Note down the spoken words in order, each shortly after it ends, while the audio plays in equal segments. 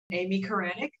Amy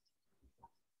Karanik.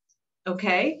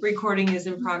 Okay, recording is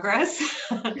in progress.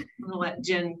 I'm gonna let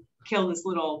Jen kill this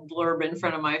little blurb in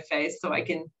front of my face so I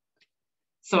can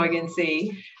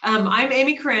see. I'm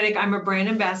Amy Karanik. I'm a brand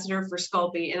ambassador for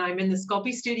Sculpey, and I'm in the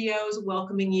Sculpey studios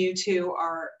welcoming you to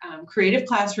our creative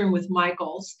classroom with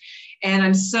Michaels. And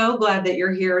I'm so glad that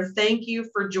you're here. Thank you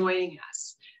for joining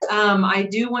us. I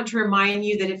do want to remind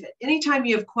you that if anytime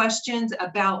you have questions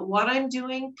about what I'm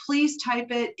doing, please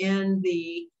type it in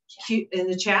the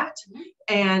chat.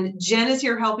 And Jen is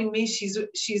here helping me.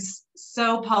 She's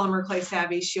so polymer clay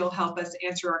savvy. She'll help us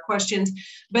answer our questions.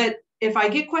 But if I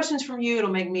get questions from you,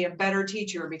 it'll make me a better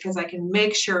teacher because I can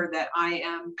make sure that I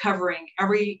am covering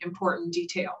every important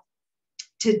detail.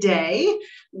 Today,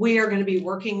 we are going to be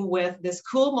working with this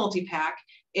cool multi-pack.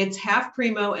 It's half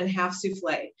Premo and half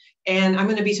Soufflé. And I'm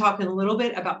going to be talking a little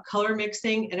bit about color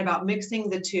mixing and about mixing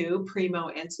the two,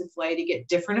 Premo and Soufflé, to get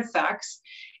different effects.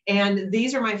 And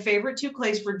these are my favorite two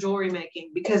clays for jewelry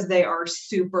making because they are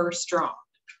super strong.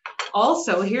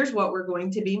 Also, here's what we're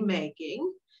going to be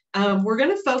making. We're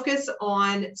going to focus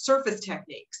on surface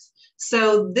techniques.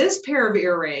 So this pair of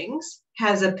earrings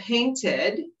has a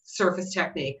painted surface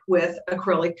technique with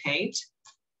acrylic paint.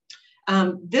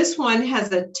 This one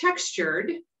has a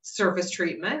textured surface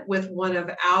treatment with one of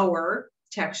our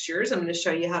textures. I'm going to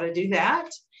show you how to do that.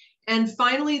 And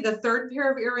finally, the third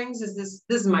pair of earrings is this.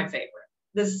 This is my favorite.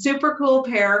 This super cool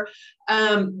pair.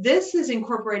 This is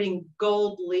incorporating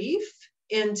gold leaf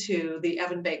into the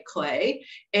oven baked clay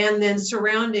and then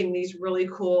surrounding these really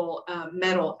cool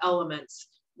metal elements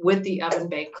with the oven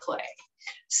baked clay.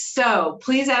 So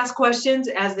please ask questions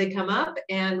as they come up.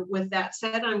 And with that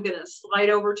said, I'm going to slide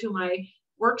over to my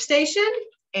workstation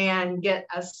and get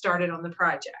us started on the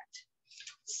project.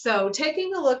 So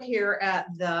taking a look here at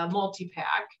the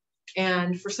multi-pack,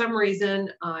 and for some reason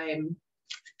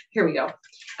here we go.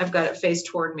 I've got it faced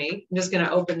toward me. I'm just going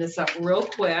to open this up real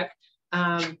quick.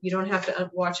 You don't have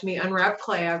to watch me unwrap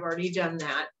clay. I've already done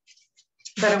that.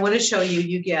 But I want to show you,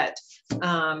 you get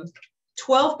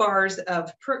 12 bars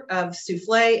of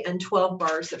Soufflé and 12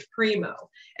 bars of Premo.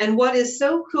 And what is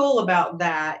so cool about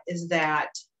that is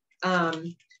that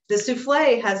the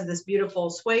Soufflé has this beautiful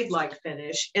suede-like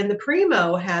finish, and the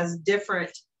Premo has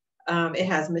different, it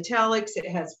has metallics, it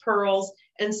has pearls.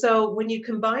 And so when you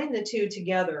combine the two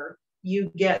together,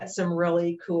 you get some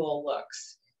really cool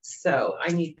looks. So I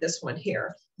need this one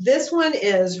here. This one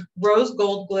is Rose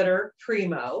Gold Glitter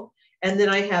Premo. And then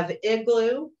I have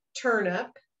Igloo, Turnip,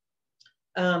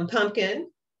 Pumpkin,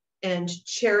 and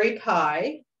Cherry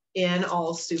Pie in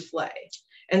all Soufflé.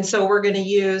 And so we're going to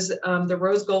use the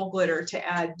Rose Gold Glitter to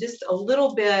add just a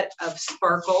little bit of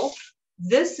sparkle.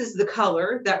 This is the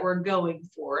color that we're going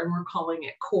for, and we're calling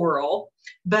it Coral.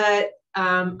 But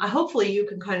hopefully you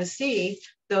can kind of see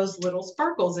those little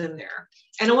sparkles in there.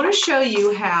 And I want to show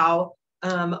you how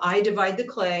I divide the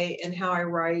clay and how I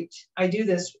write. I do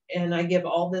this and I give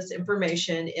all this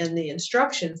information in the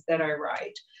instructions that I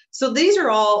write. So these are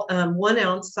all 1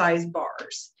 ounce size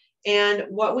bars. And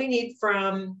what we need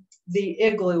from the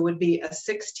Igloo would be a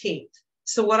 1/16.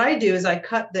 So what I do is I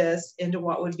cut this into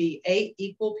what would be 8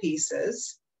 equal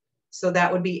pieces. So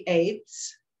that would be 8ths.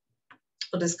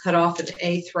 I'll just cut off an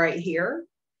 1/8 right here.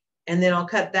 And then I'll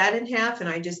cut that in half, and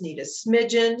I just need a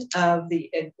smidgen of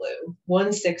the Igloo,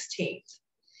 1/16.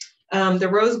 The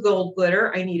Rose Gold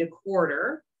Glitter, I need a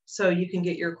 1/4. So you can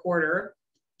get your 1/4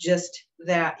 just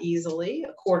that easily,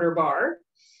 a 1/4 bar.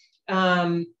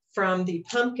 From the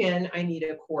pumpkin, I need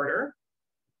a 1/4.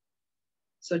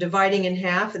 So dividing in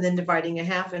half and then dividing a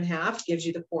half in half gives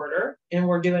you the 1/4. And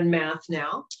we're doing math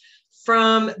now.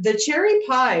 From the cherry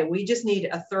pie, we just need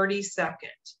a 32nd.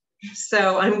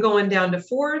 So I'm going down to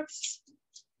 4ths,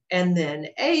 and then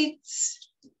 8ths,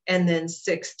 and then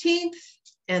 16th,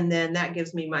 and then that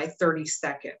gives me my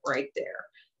 32nd right there.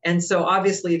 And so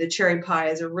obviously the cherry pie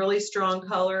is a really strong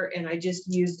color, and I just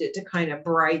used it to kind of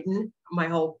brighten my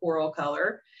whole coral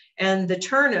color. And the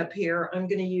turnip here, I'm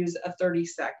going to use a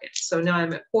 32nd. So now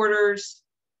I'm at 1/4s,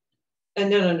 and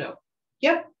no.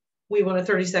 Yep, we want a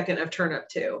 32nd of turnip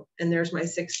too. And there's my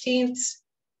 16ths.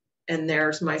 And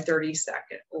there's my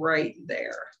 32nd right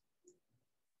there.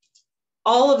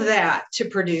 All of that to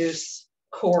produce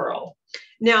coral.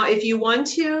 Now, if you want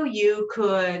to, you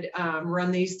could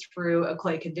run these through a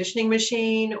clay conditioning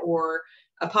machine or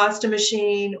a pasta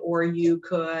machine, or you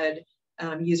could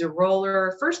use a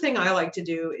roller. First thing I like to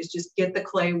do is just get the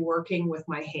clay working with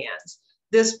my hands.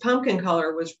 This pumpkin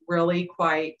color was really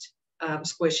quite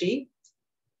squishy.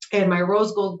 And my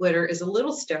rose gold glitter is a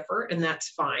little stiffer, and that's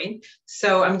fine.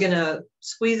 So I'm going to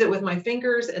squeeze it with my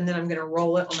fingers, and then I'm going to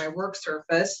roll it on my work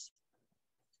surface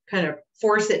kind of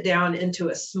force it down into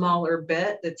a smaller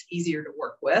bit that's easier to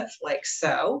work with, like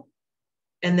so.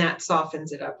 And that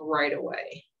softens it up right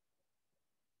away.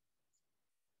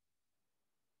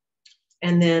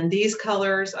 And then these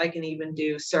colors, I can even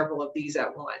do several of these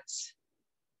at once.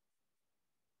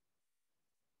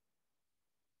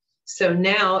 So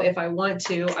now if I want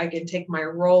to, I can take my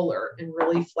roller and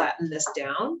really flatten this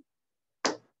down.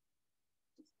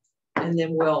 And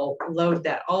then we'll load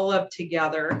that all up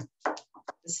together.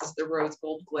 This is the rose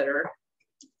gold glitter.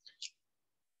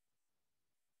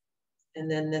 And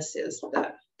then this is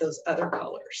those other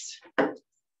colors.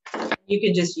 You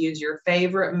can just use your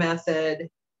favorite method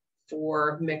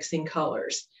for mixing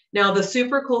colors. Now, the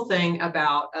super cool thing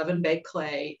about oven baked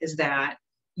clay is that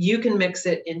you can mix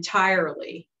it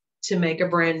entirely to make a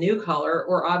brand new color,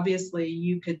 or obviously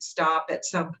you could stop at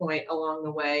some point along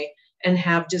the way and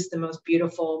have just the most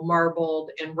beautiful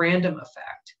marbled and random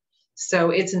effect.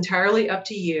 So it's entirely up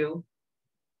to you.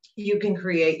 You can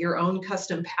create your own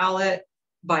custom palette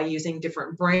by using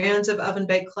different brands of oven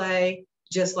baked clay,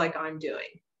 just like I'm doing.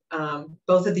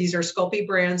 Both of these are Sculpey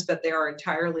brands, but they are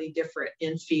entirely different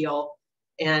in feel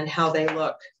and how they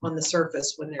look on the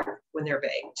surface when they're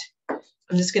baked.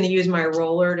 I'm just going to use my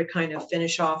roller to kind of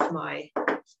finish off my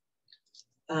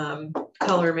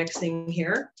color mixing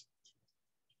here.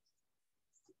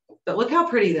 But look how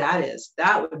pretty that is.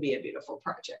 That would be a beautiful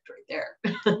project right there.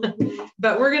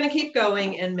 But we're going to keep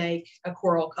going and make a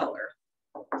coral color.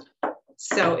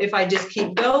 So if I just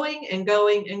keep going and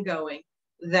going and going,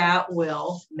 that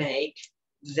will make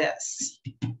this.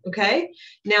 Okay.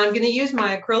 Now I'm going to use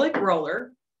my acrylic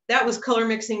roller. That was color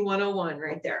mixing 101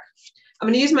 right there. I'm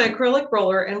going to use my acrylic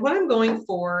roller, and what I'm going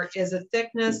for is a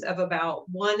thickness of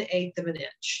about 1/8 of an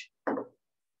inch.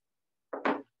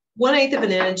 1/8 of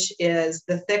an inch is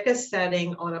the thickest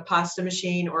setting on a pasta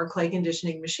machine or a clay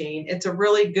conditioning machine. It's a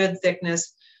really good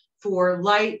thickness for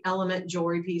light element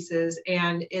jewelry pieces,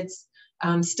 and it's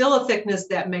still a thickness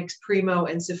that makes Premo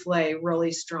and Soufflé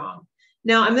really strong.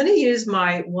 Now I'm going to use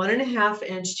my 1.5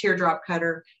 inch teardrop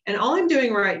cutter, and all I'm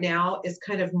doing right now is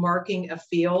kind of marking a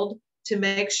field to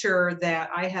make sure that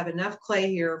I have enough clay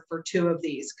here for 2 of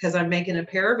these, because I'm making a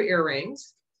pair of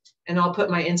earrings, and I'll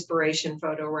put my inspiration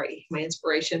photo my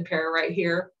inspiration pair right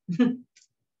here.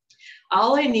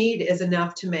 All I need is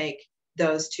enough to make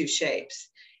those 2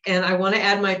 shapes. And I want to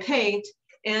add my paint,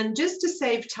 and just to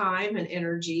save time and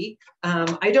energy,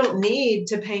 I don't need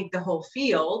to paint the whole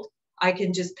field. I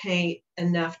can just paint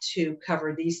enough to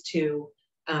cover these 2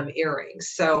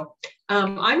 earrings. So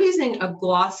I'm using a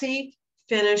glossy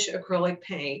finish acrylic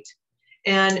paint.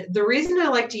 And the reason I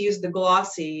like to use the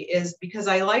glossy is because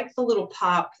I like the little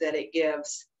pop that it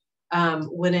gives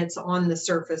when it's on the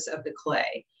surface of the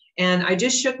clay. And I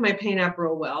just shook my paint up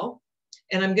real well.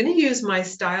 And I'm going to use my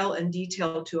style and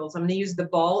detail tools. I'm going to use the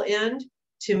ball end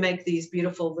to make these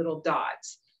beautiful little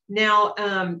dots. Now,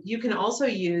 you can also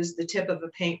use the tip of a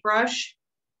paintbrush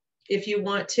if you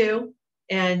want to.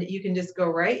 And you can just go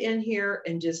right in here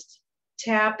and just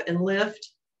tap and lift.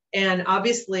 And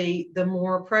obviously, the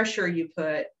more pressure you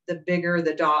put, the bigger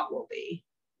the dot will be.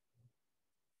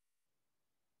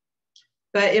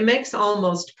 But it makes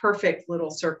almost perfect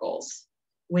little circles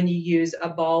when you use a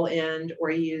ball end or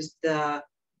you use the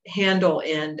handle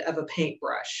end of a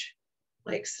paintbrush,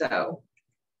 like so.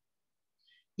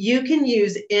 You can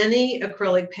use any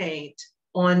acrylic paint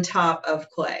on top of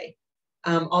clay.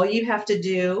 All you have to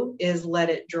do is let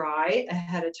it dry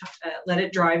ahead of time, let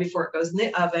it dry before it goes in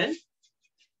the oven.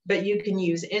 But you can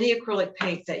use any acrylic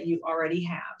paint that you already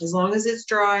have. As long as it's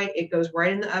dry, it goes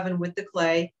right in the oven with the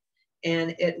clay,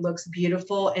 and it looks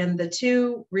beautiful. And the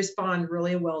 2 respond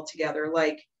really well together.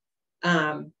 Like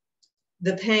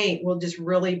the paint will just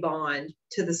really bond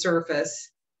to the surface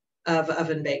of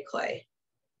oven baked clay.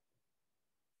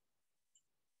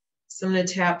 So I'm going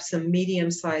to tap some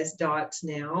medium-sized dots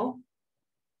now,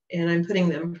 and I'm putting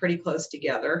them pretty close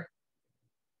together.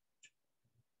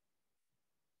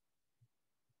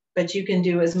 But you can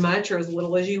do as much or as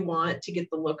little as you want to get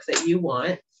the look that you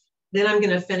want. Then I'm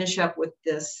going to finish up with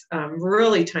this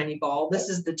really tiny ball. This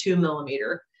is the 2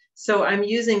 millimeter. So I'm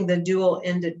using the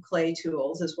dual-ended clay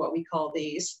tools, is what we call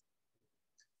these,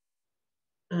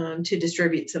 to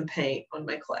distribute some paint on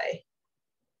my clay.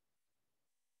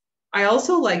 I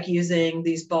also like using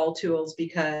these ball tools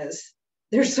because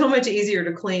they're so much easier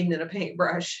to clean than a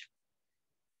paintbrush.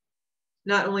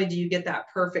 Not only do you get that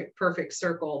perfect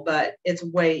circle, but it's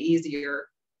way easier,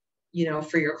 you know,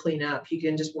 for your cleanup. You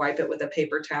can just wipe it with a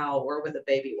paper towel or with a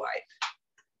baby wipe.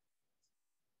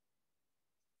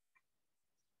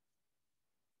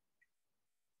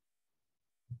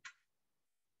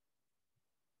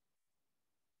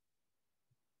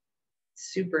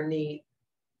 super neat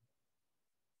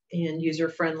and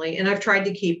user-friendly. And I've tried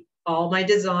to keep all my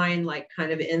design like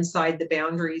kind of inside the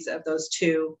boundaries of those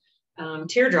two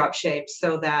teardrop shapes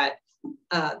so that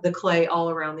the clay all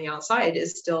around the outside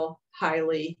is still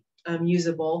highly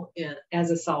usable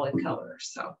as a solid color.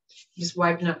 So just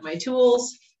wiping up my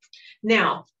tools.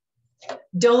 Now,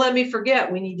 don't let me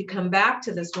forget, we need to come back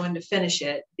to this one to finish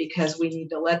it because we need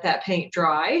to let that paint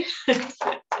dry.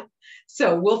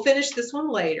 So we'll finish this one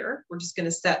later. We're just going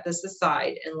to set this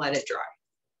aside and let it dry.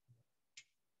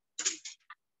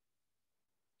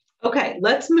 Okay,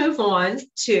 let's move on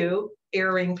to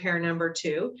earring pair number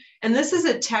 2. And this is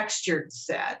a textured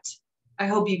set. I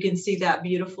hope you can see that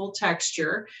beautiful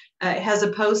texture. It has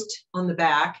a post on the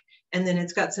back, and then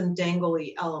it's got some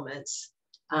dangly elements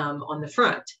on the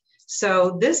front.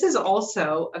 So this is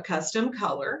also a custom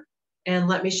color. And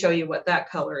let me show you what that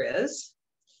color is.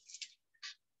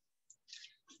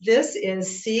 This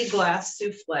is Sea Glass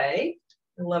Soufflé.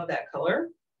 I love that color.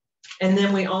 And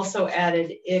then we also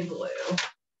added Igloo.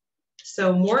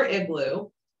 So more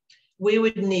Igloo. We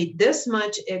would need this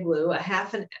much Igloo, a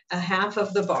half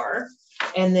of the bar,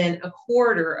 and then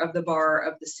 1/4 of the bar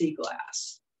of the sea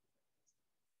glass.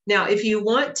 Now, if you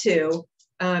want to,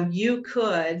 you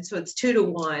could, so it's 2 to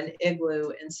 1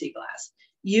 Igloo and sea glass.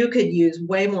 You could use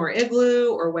way more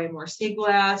Igloo or way more sea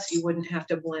glass. You wouldn't have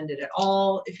to blend it at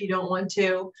all if you don't want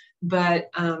to, but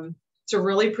it's a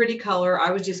really pretty color. I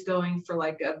was just going for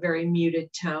like a very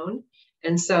muted tone.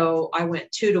 And so I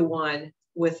went 2 to 1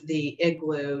 with the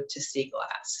Igloo to sea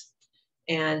glass.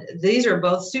 And these are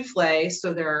both souffle,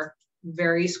 so they're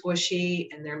very squishy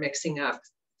and they're mixing up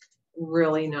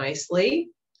really nicely.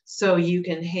 So you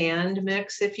can hand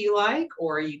mix if you like,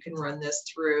 or you can run this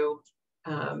through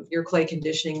your clay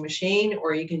conditioning machine,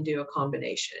 or you can do a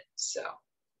combination. So.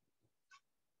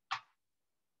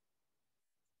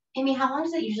 Amy, how long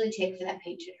does it usually take for that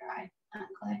paint to dry on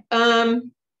clay?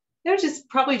 It'll just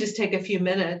probably just take a few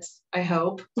minutes, I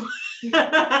hope.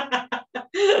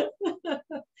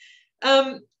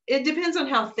 It depends on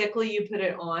how thickly you put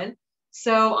it on.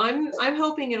 So I'm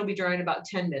hoping it'll be dry in about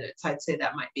 10 minutes. I'd say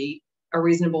that might be a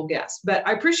reasonable guess. But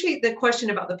I appreciate the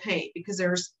question about the paint, because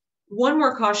there's one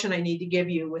more caution I need to give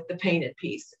you with the painted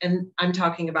piece. And I'm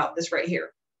talking about this right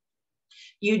here.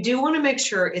 You do want to make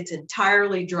sure it's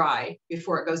entirely dry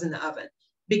before it goes in the oven,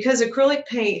 because acrylic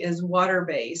paint is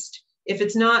water-based. If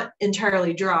it's not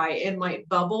entirely dry, it might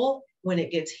bubble when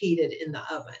it gets heated in the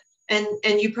oven.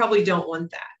 And you probably don't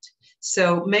want that.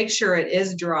 So make sure it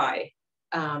is dry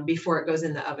before it goes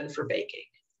in the oven for baking.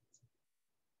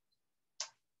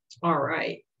 All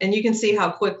right. And you can see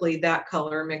how quickly that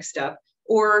color mixed up.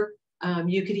 Or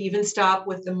you could even stop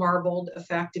with the marbled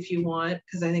effect if you want,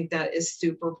 because I think that is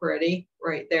super pretty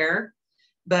right there.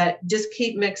 But just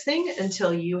keep mixing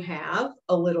until you have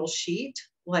a little sheet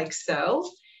like so.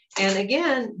 And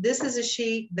again, this is a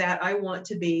sheet that I want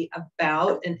to be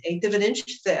about 1/8 of an inch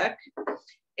thick.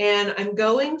 And I'm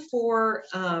going for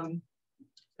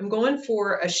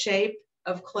a shape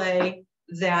of clay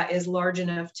that is large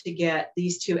enough to get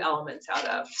these 2 elements out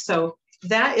of. So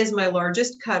that is my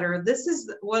largest cutter. This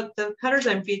is what the cutters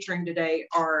I'm featuring today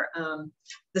are,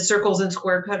 the circles and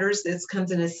square cutters. This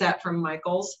comes in a set from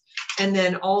Michaels. And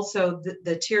then also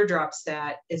the teardrop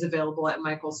set is available at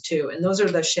Michaels too. And those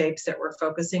are the shapes that we're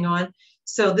focusing on.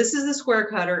 So this is the square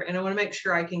cutter, and I want to make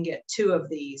sure I can get 2 of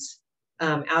these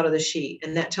out of the sheet.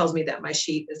 And that tells me that my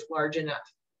sheet is large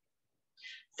enough.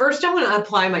 First, I want to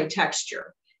apply my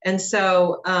texture. And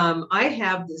so I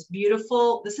have this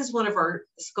beautiful, this is one of our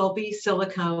Sculpey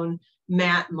silicone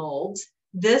matte molds.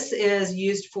 This is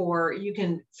used for, you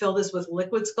can fill this with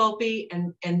liquid Sculpey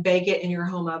and bake it in your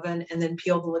home oven and then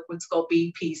peel the liquid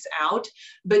Sculpey piece out.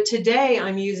 But today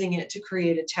I'm using it to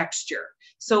create a texture.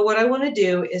 So what I want to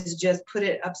do is just put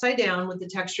it upside down with the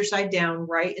texture side down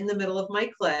right in the middle of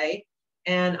my clay.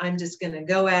 And I'm just going to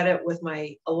go at it with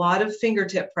a lot of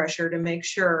fingertip pressure to make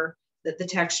sure that the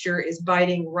texture is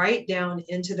biting right down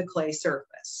into the clay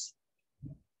surface.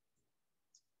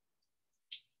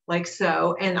 Like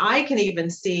so. And I can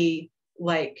even see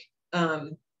like,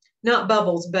 not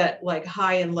bubbles, but like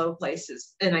high and low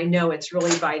places. And I know it's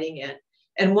really biting in.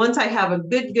 And once I have a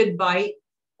good bite,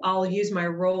 I'll use my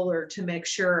roller to make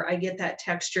sure I get that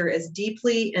texture as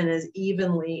deeply and as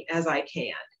evenly as I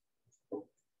can.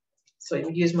 So I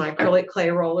would use my acrylic clay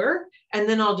roller, and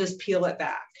then I'll just peel it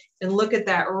back. And look at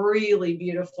that, really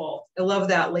beautiful. I love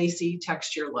that lacy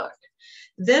texture look.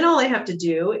 Then all I have to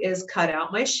do is cut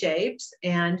out my shapes,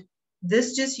 and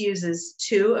this just uses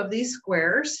 2 of these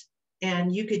squares,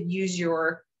 and you could use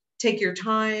take your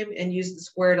time and use the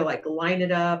square to like line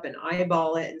it up and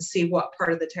eyeball it and see what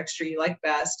part of the texture you like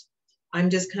best. I'm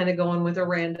just kind of going with a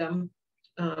random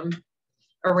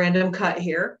cut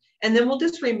here. And then we'll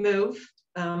just remove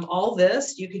all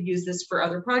this. You could use this for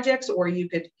other projects, or you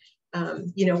could,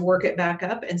 you know, work it back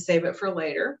up and save it for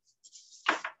later.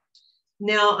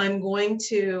 Now I'm going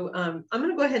to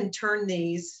go ahead and turn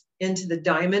these into the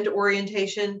diamond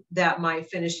orientation that my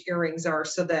finished earrings are,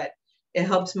 so that it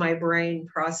helps my brain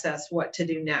process what to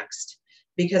do next,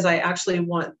 because I actually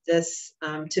want this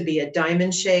to be a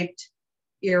diamond shaped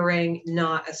earring,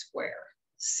 not a square.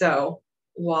 So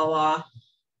voila,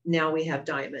 now we have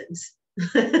diamonds.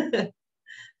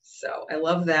 So I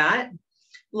love that.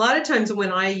 A lot of times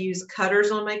when I use cutters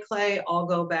on my clay, I'll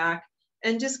go back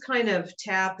and just kind of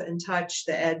tap and touch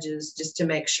the edges just to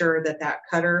make sure that that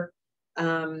cutter,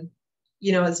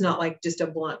 you know, it's not like just a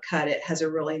blunt cut. It has a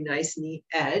really nice, neat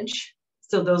edge.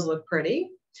 So those look pretty.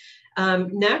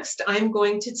 Next, I'm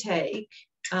going to take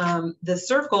the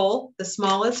circle, the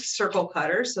smallest circle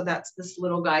cutter. So that's this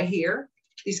little guy here.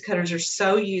 These cutters are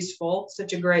so useful,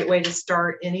 such a great way to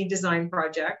start any design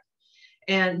project.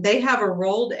 And they have a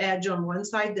rolled edge on one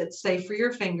side that's safe for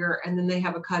your finger, and then they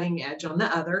have a cutting edge on the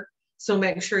other. So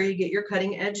make sure you get your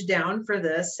cutting edge down for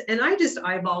this. And I just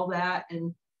eyeball that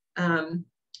and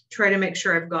try to make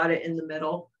sure I've got it in the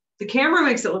middle. The camera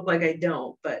makes it look like I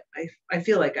don't, but I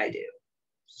feel like I do.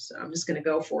 So I'm just going to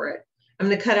go for it. I'm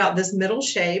going to cut out this middle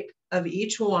shape of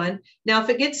each one. Now, if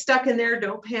it gets stuck in there,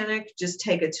 don't panic. Just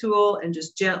take a tool and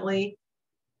just gently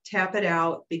tap it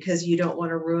out, because you don't want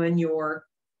to ruin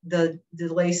the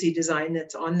lacy design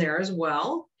that's on there as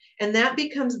well. And that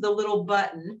becomes the little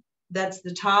button. That's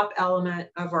the top element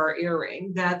of our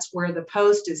earring. That's where the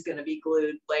post is going to be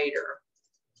glued later.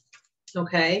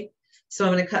 Okay, so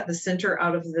I'm going to cut the center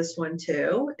out of this one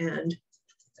too. And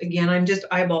again, I'm just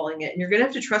eyeballing it. And you're going to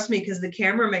have to trust me, because the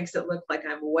camera makes it look like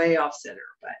I'm way off center,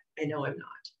 but I know I'm not.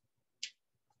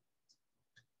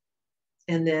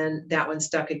 And then that one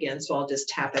stuck again, so I'll just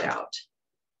tap it out.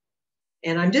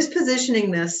 And I'm just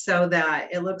positioning this so that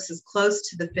it looks as close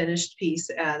to the finished piece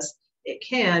as it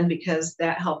can, because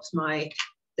that helps my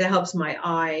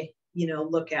eye, you know,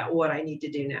 look at what I need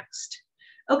to do next.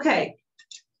 Okay,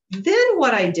 then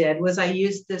what I did was I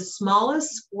used this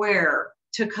smallest square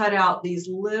to cut out these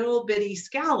little bitty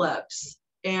scallops,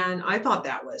 and I thought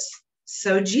that was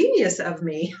so genius of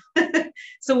me.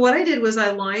 So what I did was I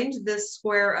lined this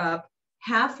square up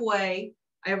halfway.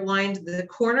 I lined the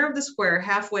corner of the square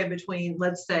halfway between,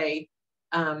 let's say,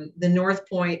 the north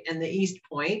point and the east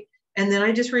point. And then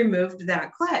I just removed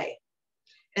that clay.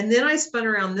 And then I spun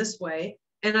around this way,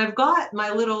 and I've got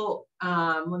my little,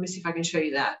 let me see if I can show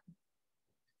you that.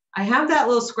 I have that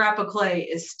little scrap of clay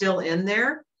is still in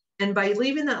there. And by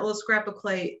leaving that little scrap of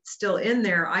clay still in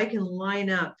there, I can line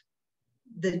up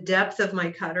the depth of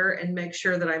my cutter and make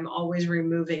sure that I'm always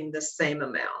removing the same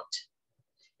amount.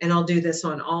 And I'll do this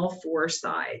on all 4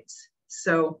 sides.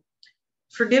 So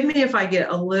forgive me if I get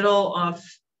a little off.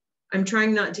 I'm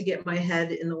trying not to get my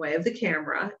head in the way of the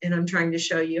camera, and I'm trying to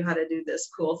show you how to do this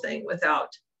cool thing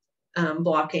without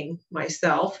blocking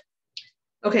myself.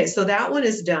 Okay, so that one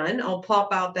is done. I'll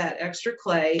pop out that extra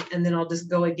clay, and then I'll just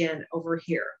go again over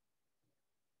here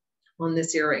on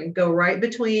this earring. Go right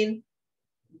between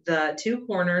the 2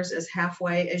 corners as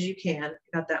halfway as you can.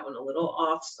 Got that one a little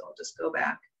off, so I'll just go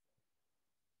back.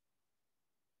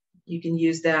 You can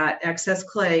use that excess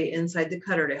clay inside the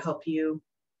cutter to help you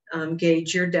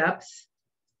gauge your depth.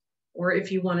 Or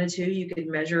if you wanted to, you could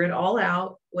measure it all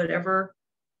out, whatever,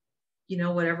 you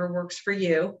know, whatever works for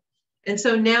you. And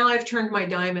so now I've turned my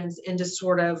diamonds into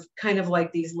sort of kind of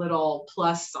like these little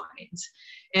plus signs.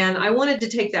 And I wanted to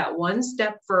take that one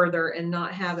step further and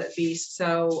not have it be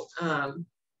so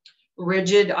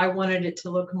rigid. I wanted it to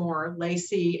look more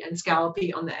lacy and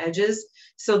scallopy on the edges.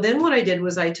 So then what I did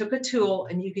was I took a tool,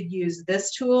 and you could use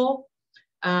this tool.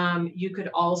 You could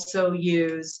also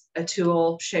use a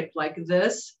tool shaped like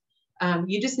this.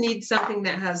 You just need something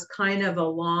that has kind of a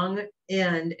long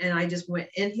end. And I just went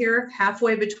in here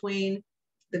halfway between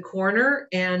the corner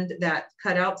and that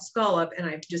cut out scallop, and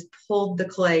I just pulled the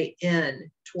clay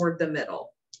in toward the middle.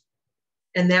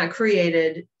 And that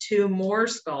created 2 more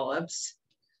scallops.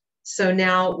 So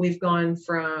now we've gone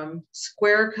from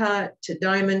square cut to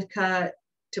diamond cut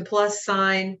to plus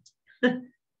sign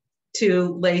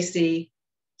to lacy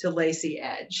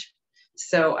edge.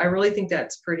 So I really think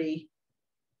that's pretty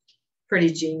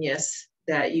genius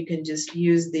that you can just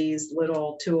use these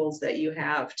little tools that you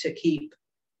have to keep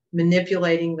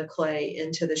manipulating the clay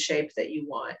into the shape that you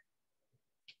want.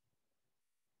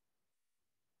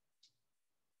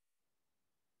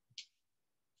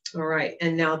 All right,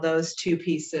 and now those 2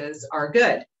 pieces are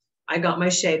good. I got my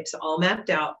shapes all mapped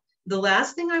out. the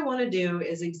last thing I want to do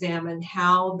is examine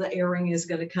how the earring is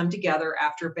going to come together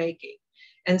after baking.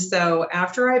 And so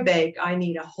after I bake, I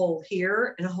need a hole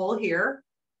here and a hole here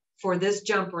for this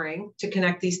jump ring to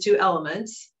connect these two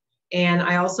elements. And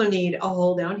I also need a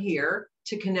hole down here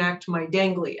to connect my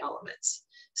dangly elements.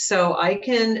 So I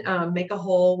can make a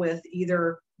hole with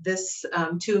either this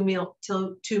 2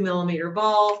 millimeter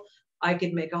ball. I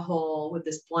could make a hole with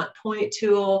this blunt point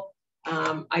tool.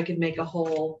 I could make a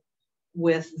hole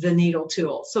with the needle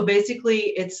tool. So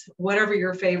basically it's whatever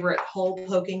your favorite hole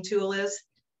poking tool is,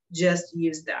 just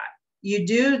use that. You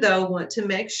do though want to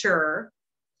make sure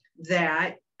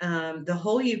that the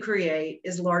hole you create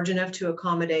is large enough to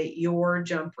accommodate your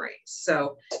jump rings.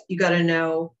 So you got to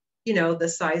know, you know, the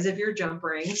size of your jump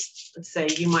rings. Let's say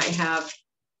you might have,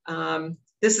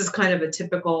 this is kind of a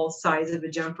typical size of a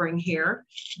jump ring here,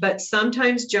 but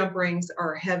sometimes jump rings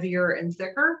are heavier and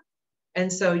thicker.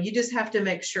 And so you just have to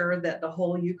make sure that the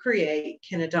hole you create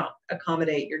can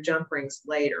accommodate your jump rings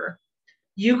later.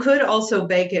 You could also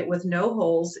bake it with no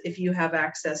holes if you have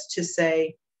access to,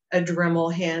 say, a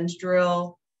Dremel hand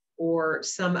drill or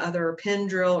some other pin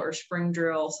drill or spring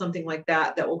drill, something like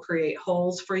that, that will create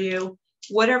holes for you.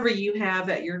 Whatever you have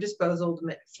at your disposal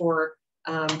for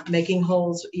making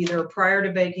holes either prior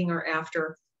to baking or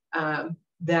after,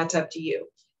 that's up to you.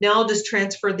 Now I'll just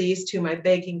transfer these to my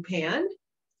baking pan.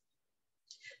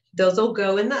 Those will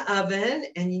go in the oven,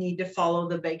 and you need to follow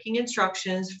the baking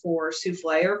instructions for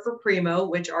Soufflé or for Premo,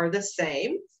 which are the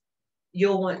same.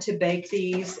 You'll want to bake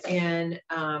these in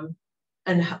a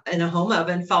home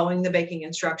oven following the baking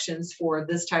instructions for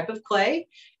this type of clay.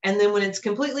 And then when it's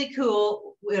completely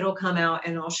cool, it'll come out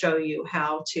and I'll show you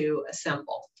how to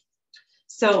assemble.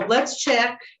 So let's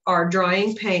check our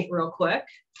drying paint real quick.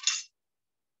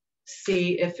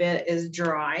 See if it is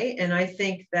dry. And I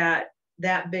think that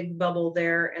that big bubble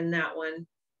there and that one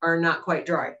are not quite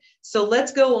dry. So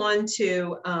let's go on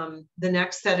to the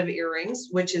next set of earrings,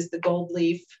 which is the gold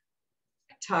leaf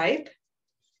type.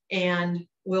 And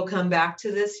we'll come back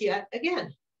to this yet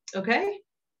again, okay?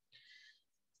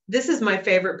 This is my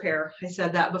favorite pair. I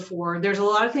said that before. There's a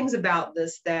lot of things about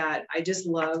this that I just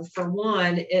love. For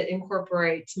one, it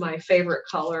incorporates my favorite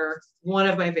color, one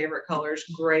of my favorite colors,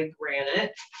 gray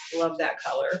granite. Love that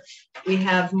color. We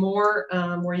have more,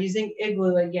 we're using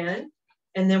igloo again,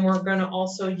 and then we're gonna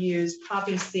also use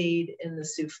poppy seed in the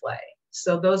souffle.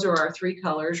 So those are our three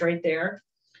colors right there.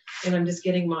 And I'm just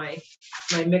getting my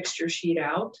mixture sheet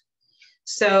out.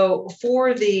 So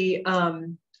for the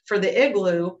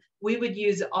igloo, we would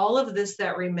use all of this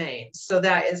that remains. So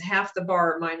that is half the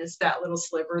bar minus that little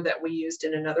sliver that we used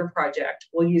in another project.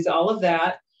 We'll use all of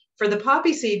that. For the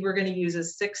poppy seed, we're going to use a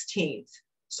 16th.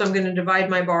 So I'm going to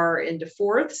divide my bar into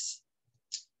fourths,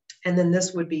 and then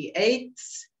this would be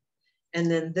eighths, and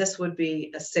then this would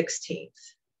be a 16th.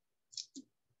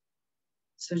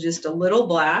 So just a little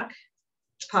black.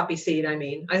 Poppy seed, I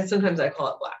mean. Sometimes I call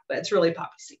it black, but it's really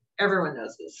poppy seed. Everyone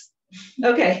knows this.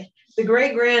 Okay, the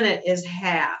gray granite is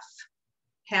half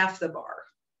the bar,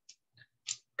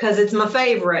 because it's my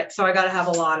favorite, so I got to have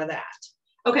a lot of that.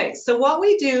 Okay, so what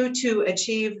we do to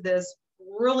achieve this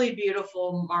really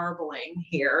beautiful marbling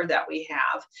here that we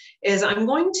have is I'm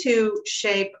going to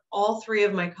shape all three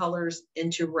of my colors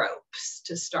into ropes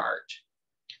to start,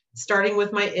 starting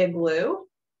with my igloo.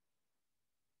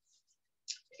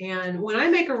 And when I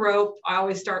make a rope, I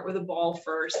always start with a ball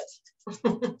first.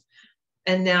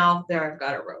 And now there I've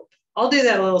got a rope. I'll do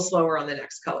that a little slower on the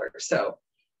next color, so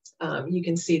you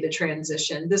can see the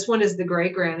transition. This one is the gray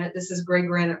granite. This is gray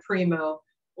granite Premo.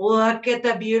 Look at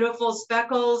the beautiful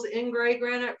speckles in gray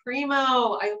granite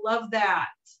Premo. I love that.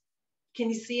 Can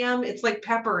you see them? It's like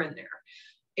pepper in there.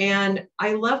 And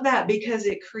I love that because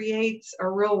it creates a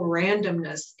real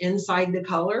randomness inside the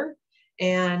color.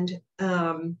 And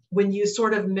when you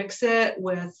sort of mix it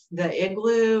with the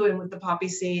igloo and with the poppy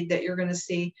seed that you're going to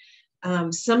see,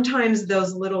 sometimes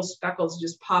those little speckles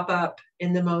just pop up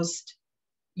in the most,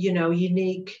 you know,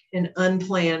 unique and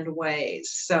unplanned ways.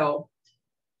 So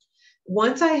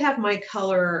once I have my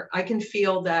color, I can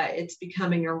feel that it's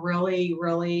becoming a really,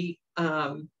 really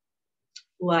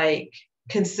like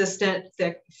consistent,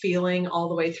 thick feeling all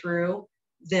the way through.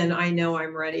 Then I know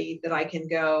I'm ready, that I can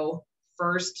go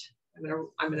first.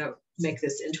 I'm gonna make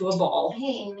this into a ball.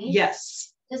 Hey, Amy.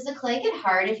 Yes. Does the clay get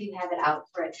hard if you have it out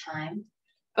for a time?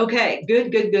 Okay,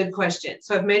 good question.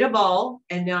 So I've made a ball,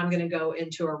 and now I'm gonna go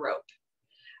into a rope.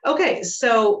 Okay,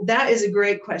 so that is a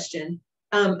great question.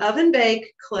 Oven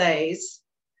bake clays,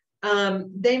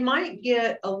 they might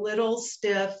get a little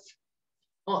stiff,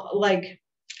 like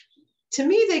to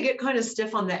me, they get kind of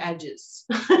stiff on the edges.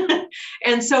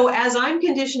 And so as I'm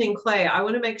conditioning clay, I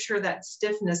want to make sure that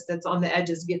stiffness that's on the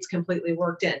edges gets completely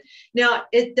worked in. Now,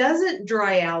 it doesn't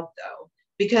dry out though,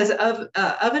 because of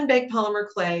oven baked polymer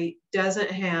clay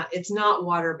it's not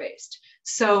water-based.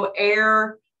 So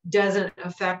air doesn't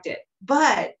affect it.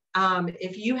 But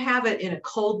if you have it in a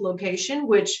cold location,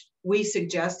 which we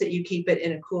suggest that you keep it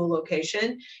in a cool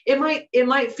location, it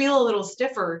might feel a little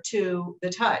stiffer to the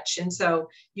touch. And so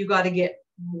you got to get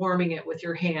warming it with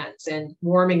your hands and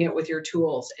warming it with your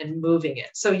tools and moving it.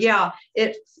 So yeah,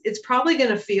 it's probably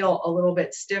going to feel a little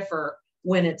bit stiffer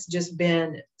when it's just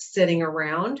been sitting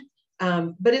around,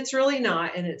 but it's really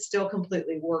not, and it's still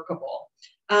completely workable.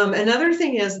 Another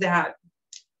thing is that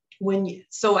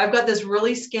so I've got this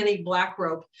really skinny black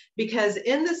rope, because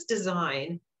in this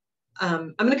design,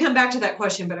 I'm going to come back to that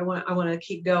question, but I want to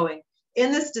keep going.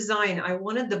 In this design, I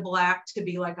wanted the black to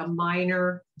be like a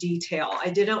minor detail. I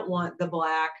didn't want the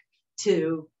black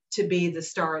to be the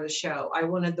star of the show. I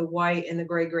wanted the white and the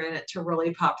gray granite to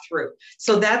really pop through.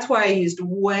 So that's why I used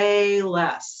way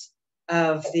less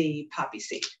of the poppy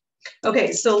seed.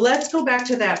 Okay, so let's go back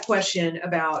to that question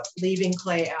about leaving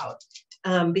clay out.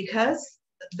 Because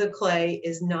the clay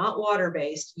is not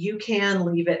water-based, you can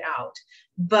leave it out.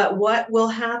 But what will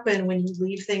happen when you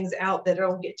leave things out that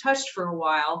don't get touched for a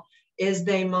while is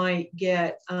they might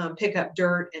pick up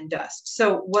dirt and dust.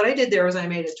 So what I did there was I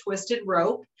made a twisted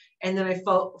rope, and then I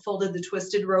folded the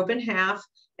twisted rope in half,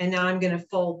 and now I'm going to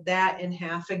fold that in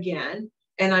half again,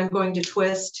 and I'm going to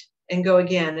twist and go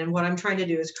again. And what I'm trying to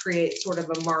do is create sort of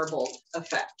a marbled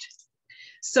effect.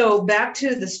 So back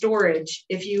to the storage,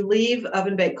 if you leave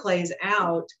oven baked clays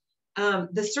out,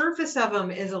 the surface of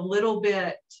them is a little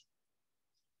bit,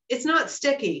 it's not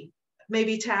sticky,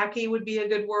 maybe tacky would be a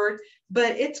good word,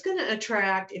 but it's going to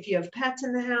attract, if you have pets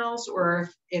in the house, or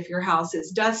if your house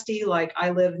is dusty, like I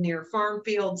live near farm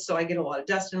fields, so I get a lot of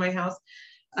dust in my house.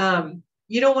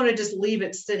 You don't want to just leave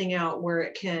it sitting out where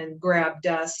it can grab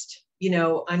dust,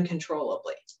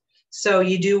 uncontrollably. So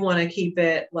you do want to keep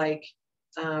it like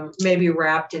maybe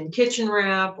wrapped in kitchen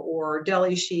wrap or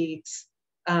deli sheets,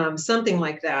 something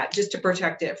like that, just to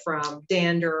protect it from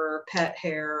dander, pet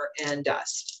hair, and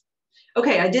dust.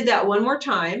 Okay, I did that one more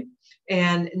time,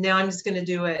 and now I'm just going to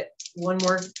do it one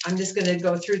more. I'm just going to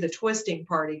go through the twisting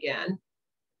part again.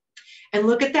 And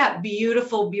look at that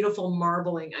beautiful, beautiful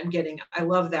marbling I'm getting. I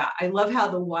love that. I love how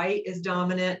the white is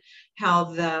dominant, how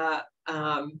the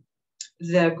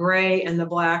gray and the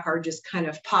black are just kind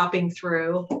of popping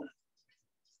through.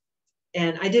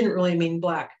 And I didn't really mean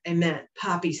black, I meant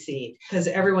poppy seed, because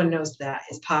everyone knows that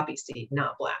is poppy seed,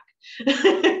 not black.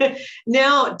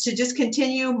 Now, to just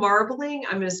continue marbling,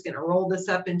 I'm just going to roll this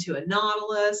up into a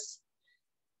nautilus.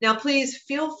 Now, please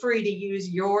feel free to use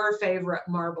your favorite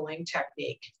marbling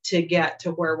technique to get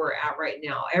to where we're at right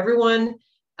now. Everyone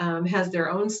has their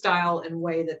own style and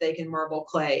way that they can marble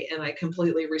clay, and I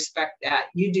completely respect that.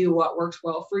 You do what works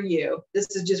well for you.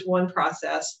 This is just one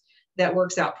process that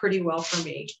works out pretty well for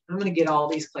me. I'm going to get all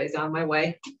these clays out of my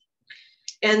way.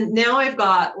 And now I've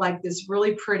got like this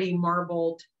really pretty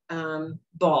marbled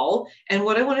ball. And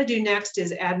what I want to do next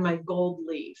is add my gold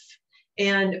leaf.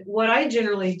 And what I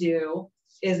generally do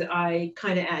is I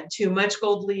kind of add too much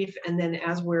gold leaf, and then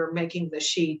as we're making the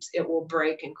sheets, it will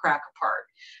break and crack apart.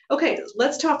 Okay,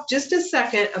 let's talk just a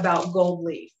second about gold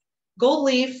leaf. Gold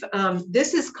leaf,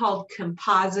 this is called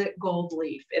composite gold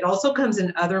leaf. It also comes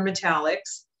in other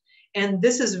metallics. And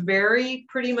this is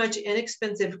pretty much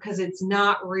inexpensive because it's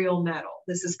not real metal.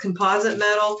 This is composite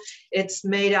metal. It's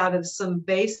made out of some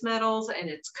base metals, and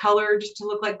it's colored to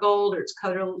look like gold, or it's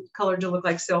colored to look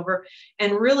like silver.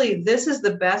 And really, this is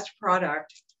the best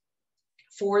product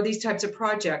for these types of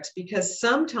projects, because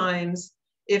sometimes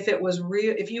if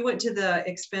you went to the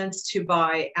expense to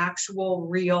buy actual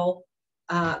real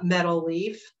metal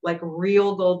leaf, like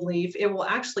real gold leaf, it will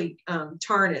actually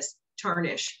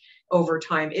tarnish over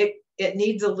time. It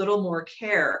needs a little more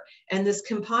care. And this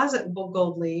composite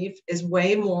gold leaf is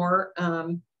way more,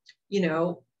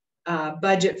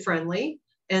 budget friendly.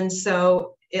 And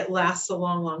so it lasts a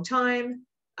long, long time.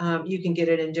 You can get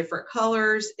it in different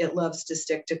colors. It loves to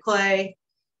stick to clay.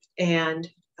 And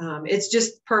it's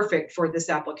just perfect for this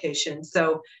application.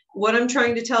 So what I'm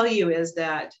trying to tell you is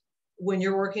that when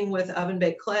you're working with oven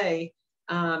baked clay,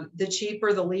 the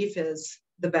cheaper the leaf is,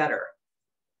 the better.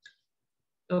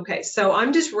 Okay, so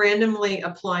I'm just randomly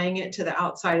applying it to the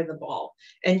outside of the ball,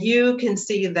 and you can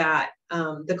see that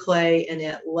the clay and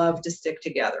it love to stick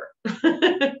together.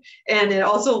 And it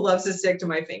also loves to stick to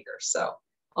my fingers. So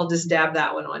I'll just dab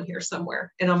that one on here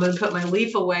somewhere, and I'm going to put my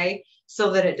leaf away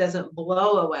so that it doesn't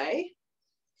blow away.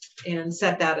 and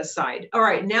set that aside. All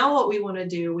right, now what we want to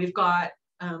do, we've got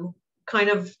kind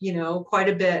of, you know, quite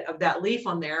a bit of that leaf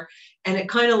on there, and it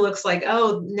kind of looks like,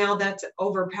 oh, now that's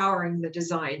overpowering the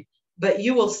design. But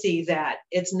you will see that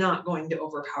it's not going to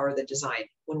overpower the design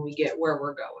when we get where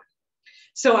we're going.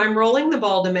 So I'm rolling the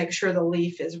ball to make sure the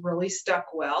leaf is really stuck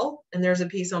well. And there's a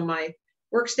piece on my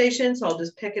workstation, so I'll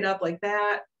just pick it up like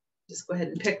that. Just go ahead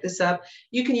and pick this up.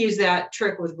 You can use that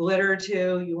trick with glitter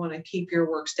too. You want to keep your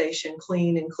workstation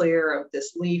clean and clear of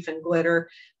this leaf and glitter,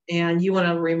 and you want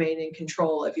to remain in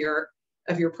control of your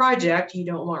project. You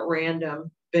don't want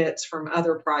random bits from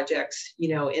other projects, you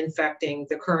know, infecting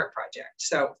the current project.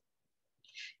 So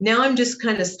now I'm just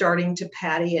kind of starting to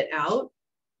patty it out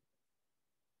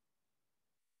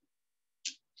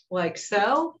like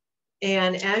so.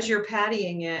 And as you're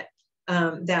pattying it,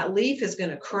 that leaf is going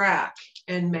to crack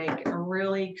and make a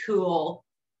really cool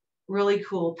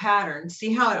pattern.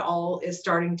 See how it all is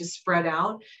starting to spread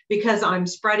out? Because I'm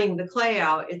spreading the clay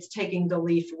out, it's taking the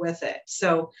leaf with it.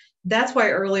 So that's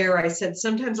why earlier I said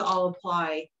sometimes I'll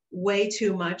apply way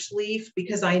too much leaf,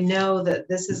 because I know that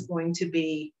this is going to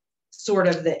be sort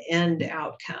of the end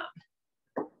outcome.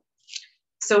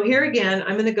 So here again,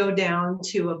 I'm going to go down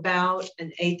to about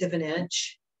 1/8 of an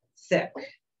inch thick.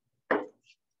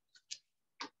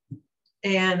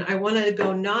 And I want to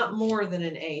go not more than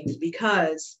 1/8,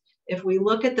 because if we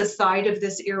look at the side of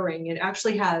this earring, it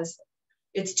actually has,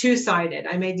 it's two-sided.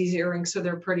 I made these earrings so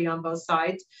they're pretty on both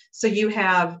sides. So you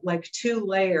have like 2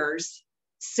 layers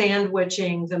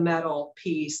sandwiching the metal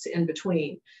piece in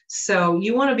between. So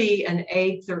you want to be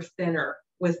 1/8 or thinner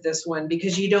with this one,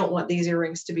 because you don't want these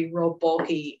earrings to be real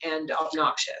bulky and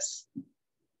obnoxious.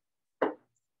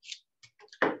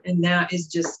 And that is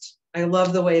just, I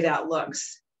love the way that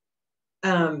looks.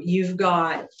 You've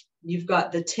got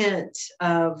the tint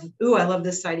of, ooh, I love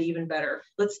this side even better.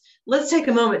 Let's take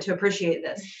a moment to appreciate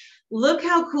this. Look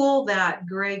how cool that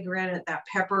gray granite, that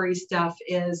peppery stuff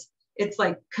is. It's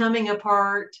like coming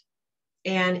apart,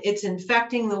 and it's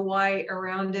infecting the white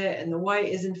around it, and the white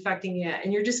is infecting it.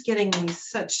 And you're just getting these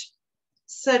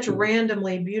such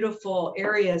randomly beautiful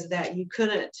areas that you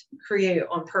couldn't create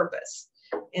on purpose.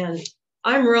 And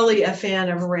I'm really a fan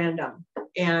of random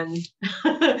and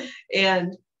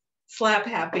and slap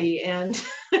happy and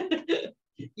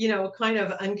you know, kind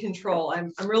of uncontrolled.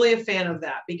 I'm really a fan of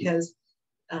that, because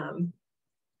I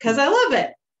love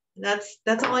it.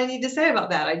 That's all I need to say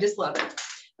about that. I just love it.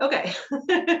 Okay.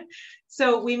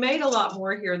 So we made a lot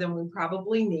more here than we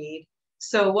probably need.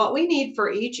 So what we need for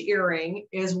each earring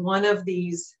is one of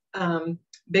these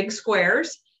big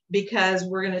squares, because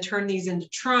we're going to turn these into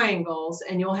triangles,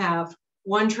 and you'll have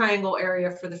one triangle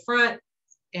area for the front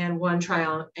and one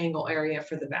triangle area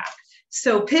for the back.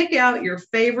 So pick out your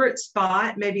favorite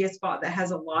spot, maybe a spot that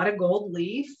has a lot of gold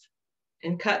leaf,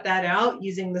 and cut that out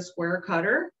using the square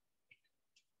cutter.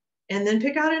 And then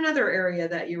pick out another area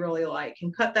that you really like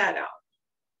and cut that out.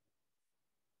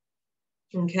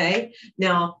 Okay,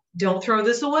 now don't throw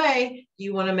this away.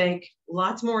 You want to make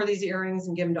lots more of these earrings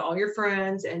and give them to all your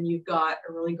friends, and you've got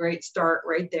a really great start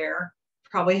right there.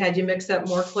 Probably had you mix up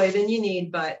more clay than you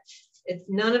need, but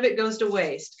none of it goes to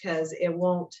waste, because it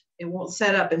won't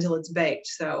set up until it's baked.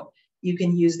 So you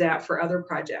can use that for other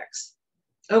projects.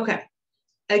 Okay,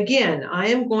 again, I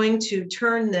am going to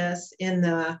turn this in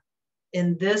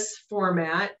this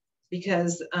format,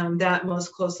 because that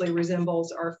most closely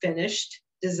resembles our finished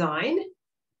design.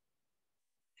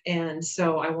 And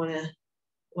so I want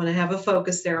to have a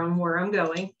focus there on where I'm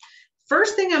going.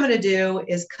 First thing I'm going to do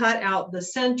is cut out the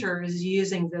centers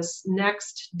using this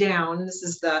next down. This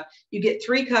is you get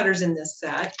 3 cutters in this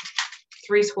set,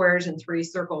 3 squares and 3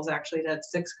 circles. Actually,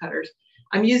 that's 6 cutters.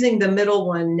 I'm using the middle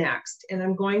one next, and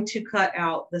I'm going to cut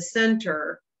out the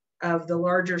center of the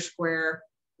larger square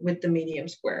with the medium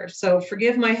square. So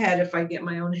forgive my head if I get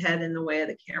my own head in the way of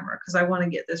the camera, because I want to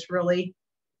get this really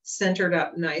centered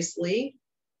up nicely.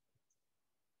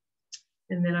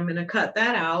 And then I'm going to cut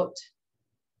that out.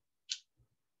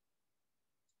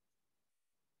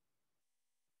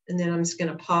 And then I'm just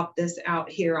going to pop this out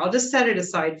here. I'll just set it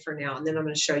aside for now, and then I'm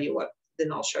going to show you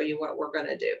I'll show you what we're going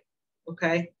to do.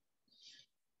 Okay.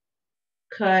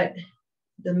 Cut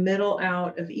the middle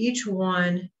out of each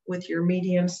one with your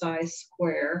medium-sized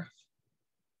square.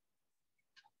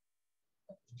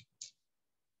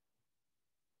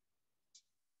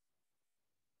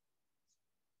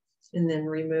 And then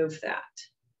remove that.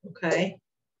 Okay.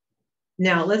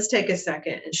 Now let's take a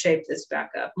second and shape this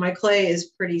back up. My clay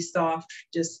is pretty soft.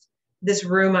 Just this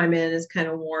room I'm in is kind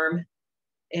of warm,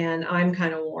 and I'm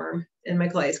kind of warm, and my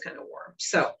clay is kind of warm.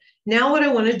 So now what I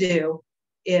want to do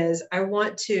is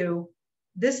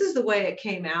this is the way it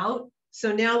came out.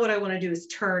 So now what I want to do is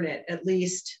turn it at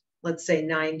least, let's say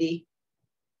 90.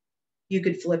 You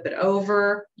could flip it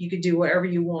over, you could do whatever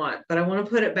you want, but I want to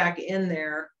put it back in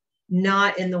there,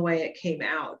 not in the way it came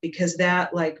out, because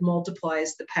that like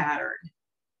multiplies the pattern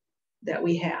that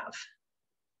we have.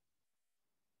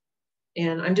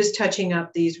 And I'm just touching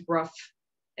up these rough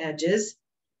edges.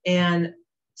 And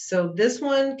so this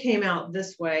one came out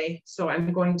this way, so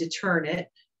I'm going to turn it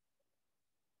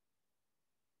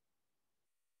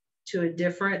to a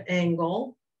different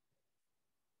angle.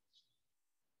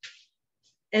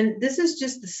 And this is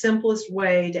just the simplest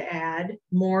way to add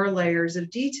more layers of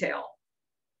detail.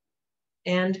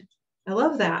 And I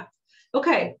love that.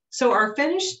 Okay, so our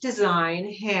finished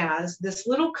design has this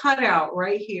little cutout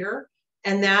right here,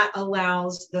 and that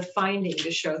allows the finding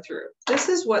to show through. This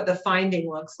is what the finding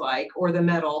looks like, or the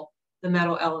metal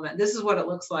element. This is what it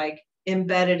looks like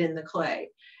embedded in the clay.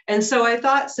 And so I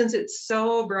thought, since it's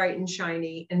so bright and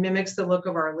shiny and mimics the look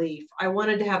of our leaf, I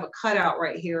wanted to have a cutout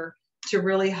right here to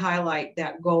really highlight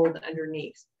that gold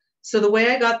underneath. So the way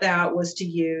I got that was to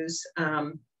use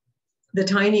the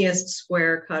tiniest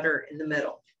square cutter in the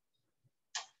middle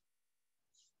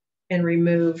and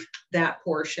remove that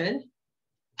portion,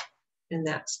 and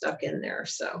that's stuck in there.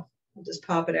 So I'll just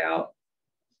pop it out,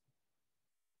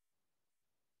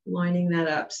 lining that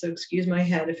up. So excuse my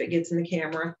head if it gets in the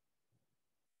camera,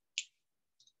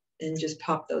 and just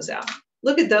pop those out.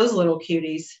 Look at those little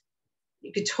cuties.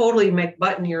 You could totally make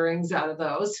button earrings out of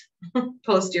those,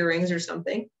 post earrings or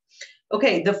something.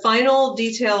 Okay, the final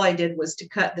detail I did was to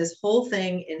cut this whole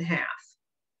thing in half,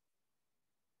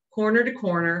 corner to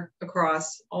corner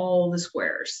across all the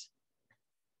squares.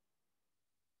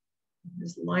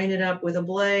 Just line it up with a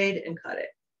blade and cut it.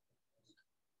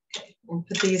 Okay, we'll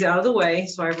put these out of the way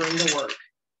so I have room to work.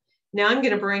 Now I'm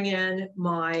going to bring in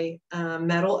my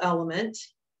metal element,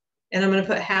 and I'm going to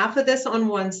put half of this on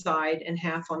one side and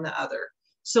half on the other.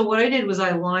 So what I did was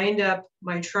I lined up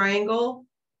my triangle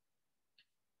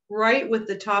right with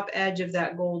the top edge of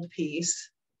that gold piece,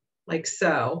 like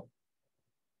so.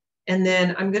 And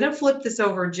then I'm going to flip this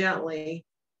over gently.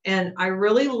 And I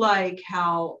really like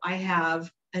how I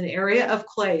have an area of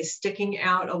clay sticking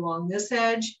out along this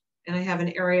edge, and I have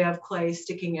an area of clay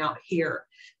sticking out here.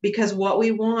 Because what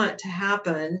we want to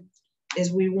happen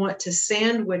is we want to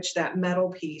sandwich that metal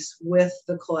piece with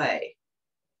the clay.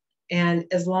 And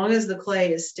as long as the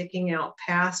clay is sticking out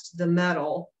past the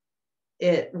metal,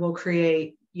 it will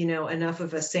create, you know, enough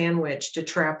of a sandwich to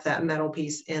trap that metal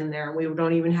piece in there. We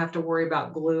don't even have to worry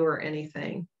about glue or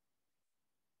anything.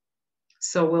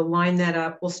 So we'll line that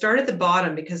up. We'll start at the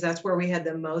bottom because that's where we had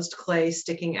the most clay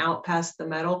sticking out past the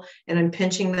metal. And I'm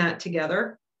pinching that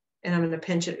together, and I'm going to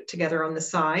pinch it together on the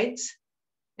sides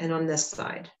and on this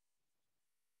side.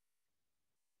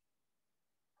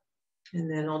 And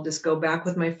then I'll just go back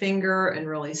with my finger and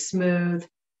really smooth.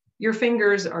 Your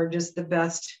fingers are just the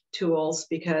best tools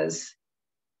because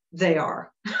they are,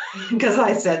 because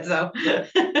I said so.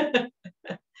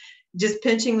 Just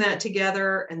pinching that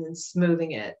together and then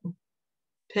smoothing it.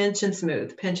 Pinch and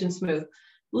smooth, pinch and smooth.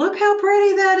 Look how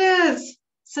pretty that is.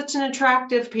 Such an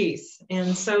attractive piece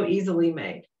and so easily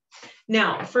made.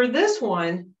 Now for this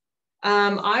one,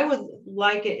 I would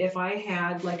like it if I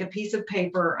had like a piece of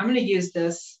paper. I'm going to use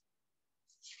this.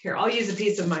 Here, I'll use a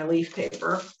piece of my leaf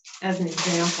paper as an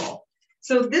example.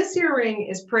 So this earring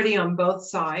is pretty on both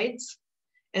sides.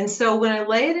 And so when I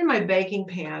lay it in my baking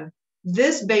pan,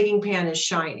 this baking pan is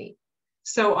shiny.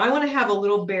 So I want to have a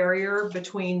little barrier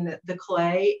between the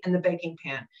clay and the baking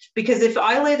pan, because if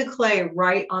I lay the clay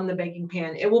right on the baking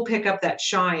pan, it will pick up that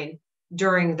shine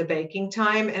during the baking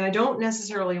time. And I don't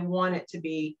necessarily want it to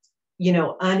be, you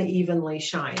know, unevenly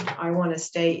shined. I want to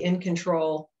stay in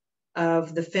control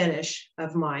of the finish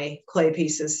of my clay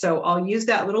pieces. So I'll use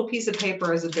that little piece of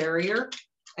paper as a barrier,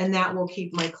 and that will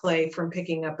keep my clay from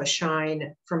picking up a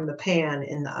shine from the pan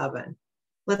in the oven.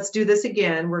 Let's do this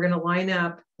again. We're going to line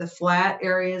up the flat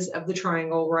areas of the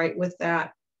triangle right with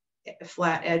that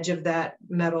flat edge of that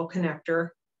metal connector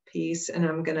piece, and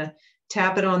I'm going to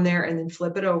tap it on there and then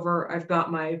flip it over. I've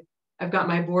got my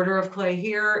border of clay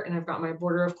here, and I've got my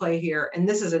border of clay here, and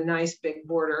this is a nice big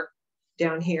border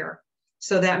down here.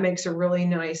 So that makes a really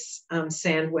nice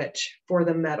sandwich for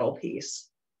the metal piece.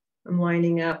 I'm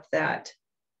lining up that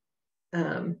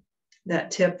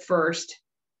tip first.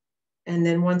 And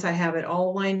then once I have it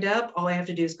all lined up, all I have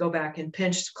to do is go back and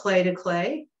pinch clay to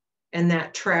clay, and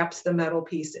that traps the metal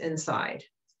piece inside.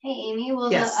 Hey, Amy, will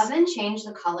the oven change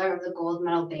the color of the gold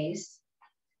metal base?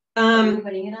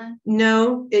 Putting it on?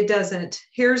 No, it doesn't.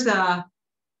 Here's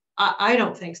I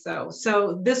don't think so.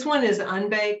 So this one is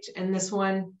unbaked, and this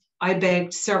one I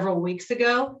baked several weeks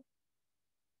ago.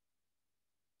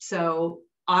 So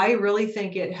I really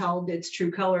think it held its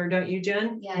true color, don't you,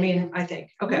 Jen? Yeah, I mean, yeah. I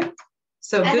think. Okay.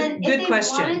 So and good if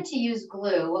question. If you wanted to use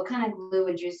glue, what kind of glue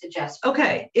would you suggest?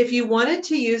 Okay, if you wanted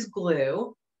to use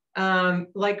glue,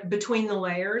 like between the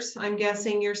layers, I'm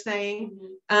guessing you're saying,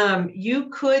 you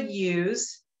could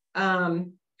use,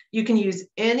 you can use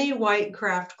any white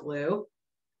craft glue,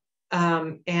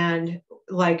 and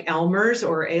like Elmer's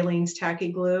or Aleene's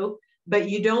tacky glue, but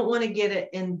you don't want to get it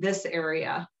in this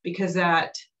area because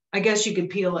that, I guess you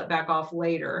could peel it back off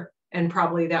later and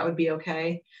probably that would be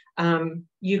okay.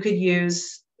 You could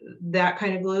use that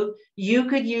kind of glue. You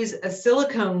could use a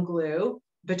silicone glue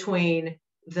between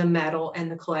the metal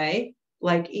and the clay,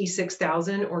 like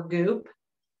E6000 or Goop.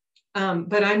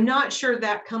 But I'm not sure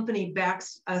that company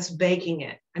backs us baking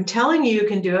it. I'm telling you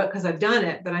can do it because I've done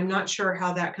it, but I'm not sure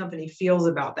how that company feels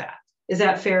about that. Is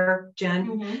that fair,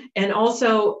 Jen? And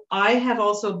also, I have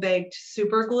also baked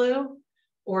super glue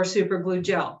or super glue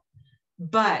gel.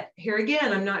 But here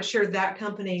again, I'm not sure that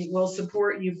company will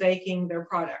support you baking their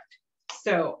product.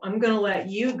 So I'm going to let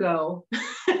you go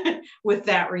with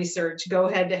that research, go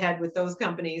head to head with those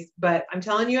companies. But I'm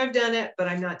telling you I've done it, but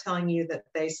I'm not telling you that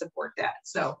they support that.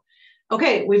 So,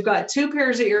 okay, we've got 2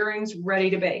 pairs of earrings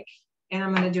ready to bake. And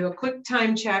I'm going to do a quick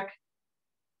time check.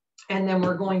 And then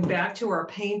we're going back to our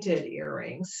painted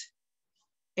earrings.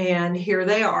 And here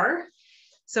they are.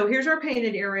 So here's our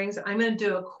painted earrings. I'm going to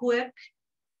do a quick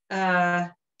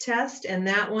test, and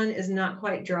that one is not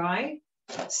quite dry.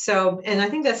 So, and I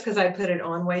think that's because I put it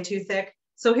on way too thick.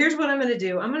 So here's what I'm going to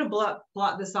do. I'm going to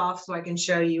blot this off so I can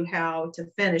show you how to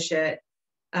finish it.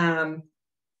 Because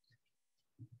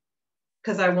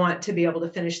I want to be able to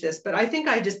finish this, but I think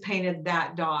I just painted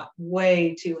that dot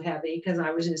way too heavy because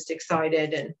I was just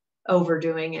excited and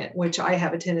overdoing it, which I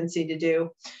have a tendency to do.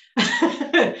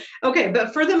 Okay,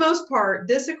 but for the most part,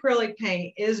 this acrylic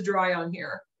paint is dry on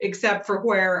here, except for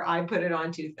where I put it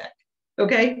on too thick.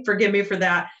 Okay, forgive me for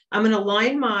that. I'm going to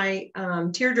line my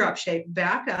teardrop shape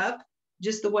back up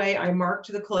just the way I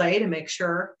marked the clay to make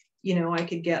sure, you know, I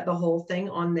could get the whole thing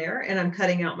on there. And I'm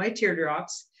cutting out my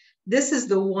teardrops. This is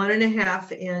the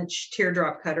 1.5 inch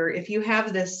teardrop cutter. If you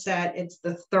have this set, it's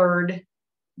the 3rd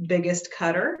biggest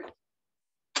cutter.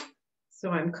 So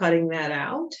I'm cutting that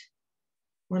out.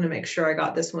 I want to make sure I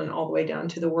got this one all the way down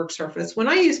to the work surface. When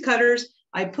I use cutters,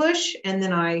 I push and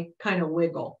then I kind of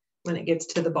wiggle when it gets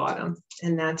to the bottom.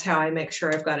 And that's how I make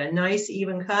sure I've got a nice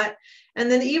even cut.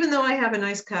 And then even though I have a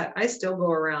nice cut, I still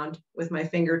go around with my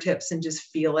fingertips and just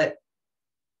feel it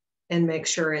and make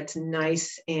sure it's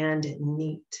nice and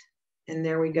neat. And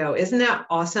there we go. Isn't that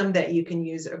awesome that you can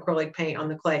use acrylic paint on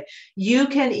the clay? You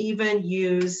can even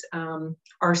use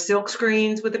our silk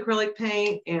screens with acrylic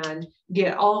paint and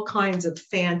get all kinds of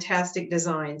fantastic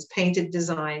designs, painted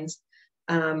designs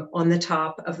on the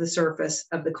top of the surface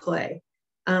of the clay.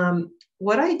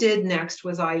 What I did next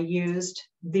was I used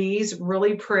these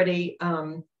really pretty,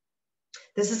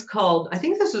 this is called, I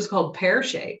think this was called Pear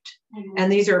shaped.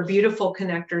 And these are beautiful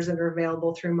connectors that are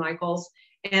available through Michaels.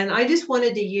 And I just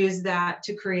wanted to use that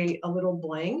to create a little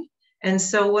bling. And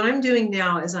so what I'm doing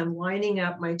now is I'm lining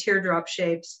up my teardrop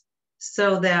shapes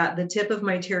so that the tip of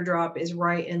my teardrop is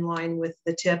right in line with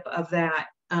the tip of that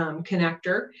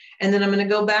connector. And then I'm going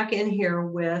to go back in here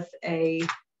with a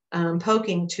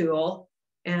poking tool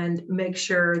and make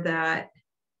sure that,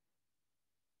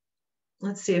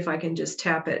 let's see if I can just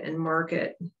tap it and mark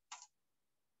it.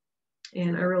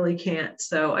 And I really can't.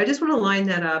 So I just want to line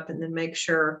that up and then make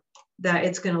sure that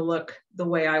it's going to look the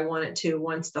way I want it to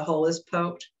once the hole is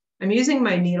poked. I'm using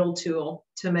my needle tool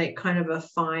to make kind of a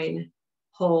fine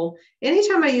hole.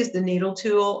 Anytime I use the needle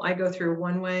tool, I go through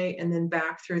one way and then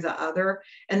back through the other.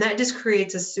 And that just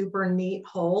creates a super neat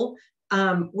hole.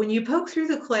 When you poke through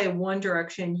the clay one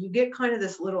direction, you get kind of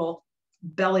this little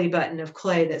belly button of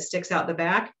clay that sticks out the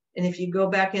back. And if you go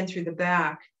back in through the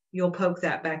back, you'll poke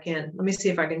that back in. Let me see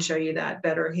if I can show you that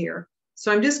better here.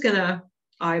 So I'm just going to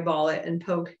eyeball it and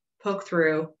poke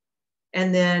through,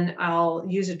 and then I'll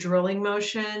use a drilling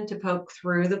motion to poke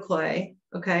through the clay.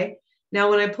 Okay. Now,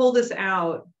 when I pull this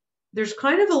out, there's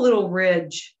kind of a little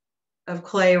ridge of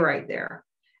clay right there.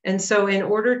 And so in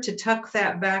order to tuck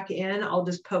that back in, I'll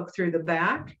just poke through the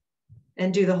back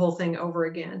and do the whole thing over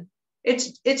again.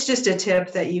 It's just a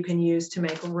tip that you can use to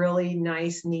make really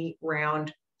nice, neat,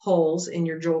 round holes in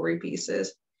your jewelry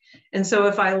pieces. And so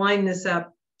if I line this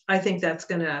up, I think that's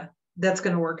gonna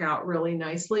work out really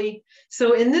nicely.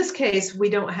 So in this case, we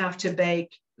don't have to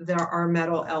bake our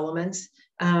metal elements.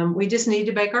 We just need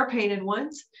to bake our painted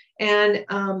ones. And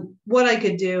what I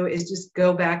could do is just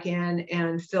go back in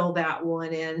and fill that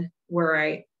one in where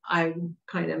I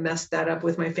kind of messed that up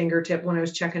with my fingertip when I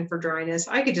was checking for dryness.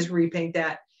 I could just repaint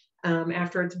that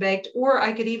after it's baked, or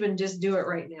I could even just do it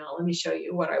right now. Let me show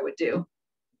you what I would do.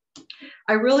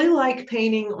 I really like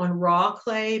painting on raw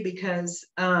clay because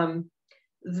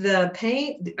the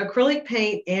paint, the acrylic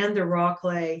paint and the raw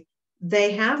clay,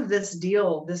 they have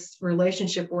this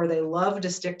relationship where they love to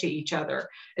stick to each other.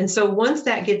 And so once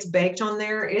that gets baked on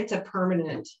there, it's a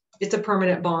permanent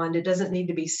bond. It doesn't need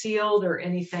to be sealed or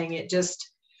anything.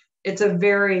 It's a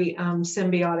very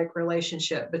symbiotic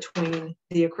relationship between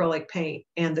the acrylic paint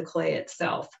and the clay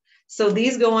itself. So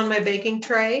these go on my baking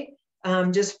tray.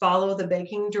 Just follow the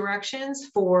baking directions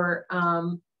for,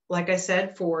 like I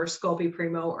said, for Sculpey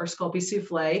Premo or Sculpey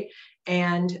Soufflé.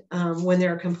 And when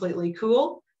they're completely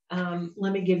cool,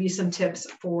 let me give you some tips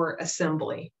for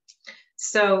assembly.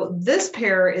 So this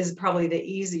pair is probably the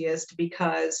easiest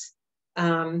because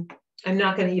I'm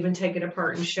not going to even take it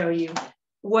apart and show you.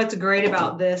 What's great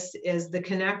about this is the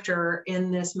connector in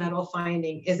this metal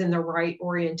finding is in the right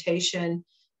orientation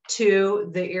to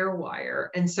the ear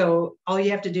wire. And so all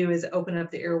you have to do is open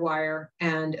up the ear wire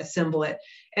and assemble it.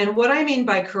 And what I mean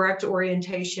by correct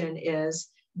orientation is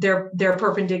they're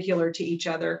perpendicular to each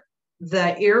other.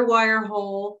 The ear wire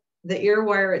hole, the ear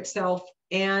wire itself,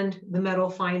 and the metal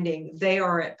finding, they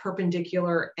are at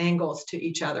perpendicular angles to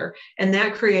each other. And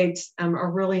that creates a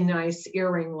really nice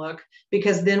earring look,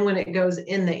 because then when it goes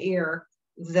in the ear,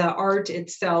 the art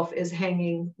itself is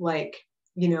hanging like,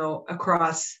 you know,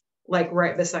 across, like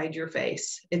right beside your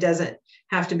face. It doesn't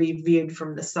have to be viewed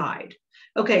from the side.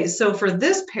 Okay, so for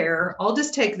this pair, I'll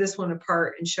just take this one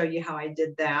apart and show you how I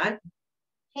did that.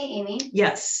 Hey, Amy.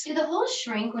 Yes. Do the holes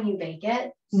shrink when you bake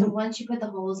it? So once you put the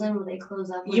holes in, will they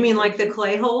close up? You mean like the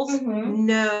clay holes? Mm-hmm.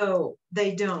 No,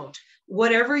 they don't.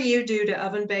 Whatever you do to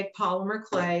oven bake polymer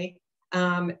clay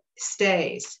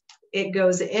stays. It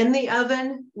goes in the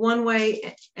oven one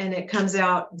way and it comes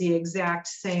out the exact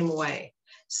same way.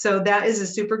 So that is a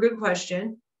super good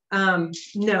question.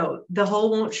 No, the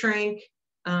hole won't shrink.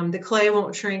 The clay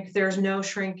won't shrink. There's no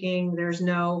shrinking. There's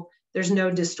no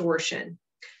distortion.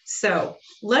 So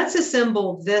let's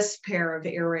assemble this pair of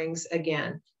earrings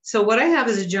again. So what I have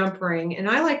is a jump ring, and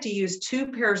I like to use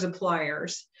 2 pairs of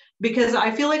pliers because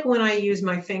I feel like when I use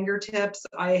my fingertips,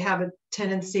 I have a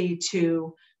tendency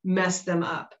to mess them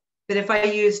up. But if I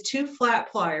use 2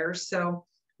 flat pliers, so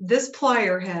this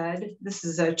plier head, this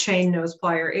is a chain nose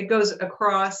plier, it goes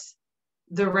across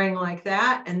the ring like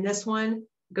that, and this one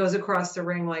goes across the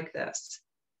ring like this.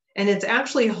 And it's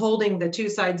actually holding the 2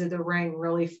 sides of the ring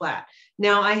really flat.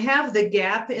 Now I have the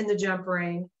gap in the jump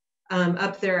ring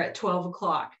up there at 12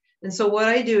 o'clock. And so what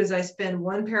I do is I spin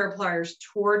 1 pair of pliers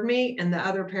toward me and the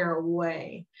other pair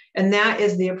away. And that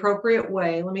is the appropriate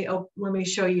way. Let me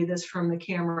show you this from the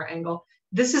camera angle.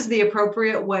 This is the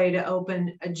appropriate way to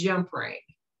open a jump ring,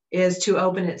 is to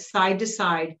open it side to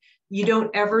side. You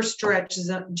don't ever stretch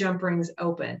jump rings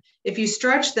open. If you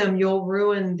stretch them, you'll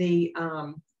ruin the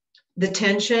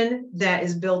tension that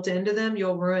is built into them.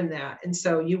 You'll ruin that. And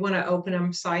so you want to open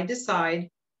them side to side.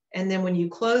 And then when you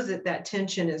close it, that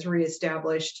tension is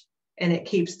reestablished and it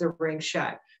keeps the ring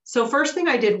shut. So first thing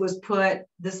I did was put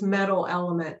this metal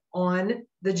element on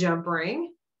the jump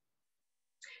ring.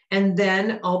 And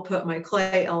then I'll put my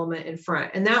clay element in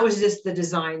front. And that was just the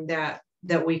design that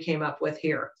we came up with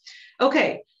here.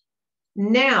 Okay,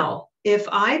 now if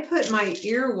I put my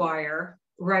ear wire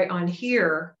right on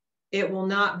here, it will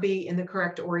not be in the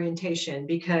correct orientation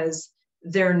because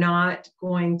they're not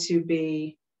going to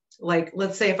be, like,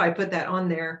 let's say if I put that on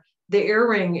there, the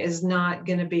earring is not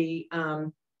going to be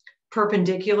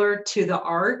perpendicular to the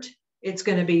art. It's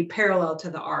going to be parallel to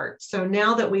the art. So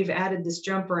now that we've added this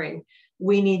jump ring,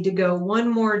 we need to go 1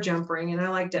 more jump ring. And I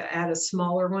like to add a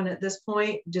smaller one at this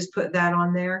point, just put that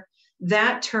on there.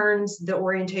 That turns the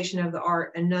orientation of the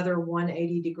art another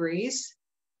 180 degrees.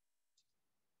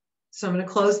 So I'm going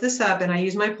to close this up, and I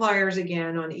use my pliers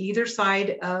again on either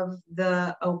side of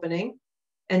the opening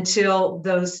until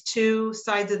those 2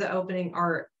 sides of the opening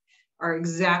are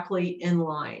exactly in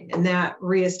line. And that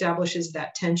reestablishes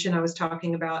that tension I was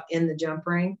talking about in the jump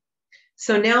ring.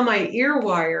 So now my ear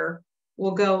wire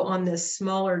will go on this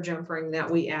smaller jump ring that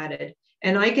we added.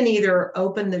 And I can either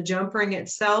open the jump ring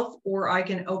itself, or I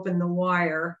can open the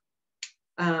wire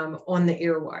on the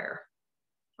ear wire,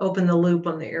 open the loop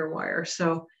on the ear wire.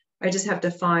 So I just have to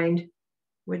find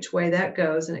which way that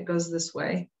goes, and it goes this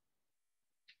way.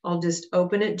 I'll just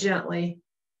open it gently.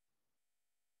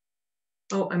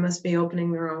 Oh, I must be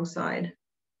opening the wrong side.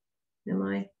 Am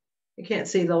I? I can't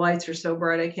see. The lights are so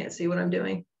bright, I can't see what I'm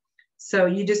doing. So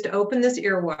you just open this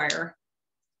ear wire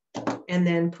and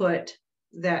then put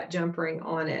that jump ring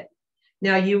on it.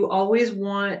 Now you always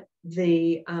want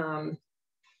this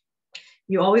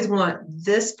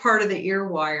part of the ear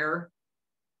wire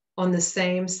on the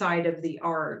same side of the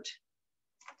art.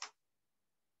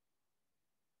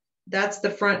 That's the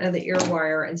front of the ear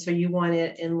wire. And so you want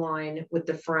it in line with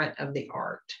the front of the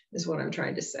art is what I'm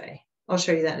trying to say. I'll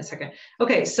show you that in a second.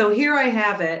 Okay, so here I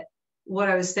have it. What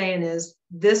I was saying is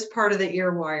this part of the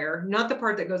ear wire, not the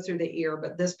part that goes through the ear,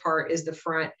 but this part is the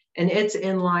front, and it's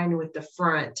in line with the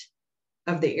front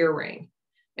of the earring.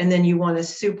 And then you want to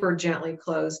super gently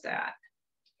close that.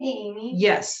 Hey, Amy.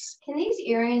 Yes. Can these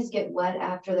earrings get wet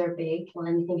after they're baked? Will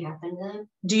anything happen to them?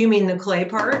 Do you mean the clay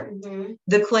part? Mm-hmm.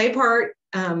 The clay part,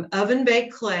 oven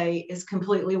baked clay is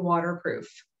completely waterproof.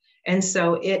 And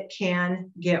so it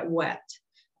can get wet.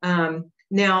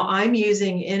 Now I'm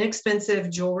using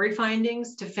inexpensive jewelry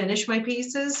findings to finish my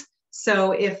pieces.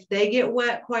 So if they get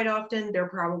wet quite often, they're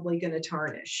probably going to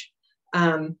tarnish.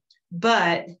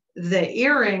 But the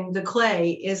earring, the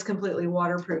clay is completely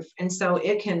waterproof. And so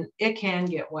it can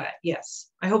get wet. Yes.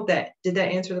 I hope did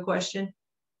that answer the question?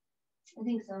 I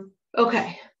think so.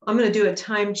 Okay. I'm going to do a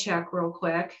time check real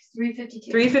quick.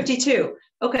 3:52. 3:52.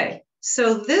 Okay.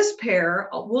 So this pair,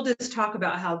 we'll just talk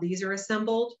about how these are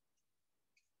assembled.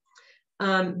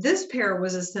 This pair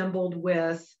was assembled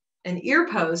with an ear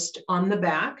post on the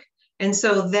back. And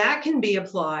so that can be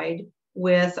applied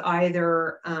with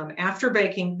either, after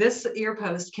baking, this ear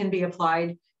post can be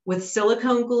applied with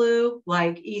silicone glue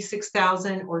like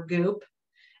E6000 or Goop,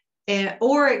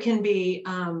 or it can be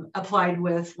applied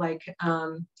with like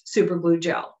super glue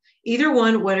gel. Either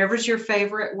one, whatever's your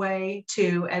favorite way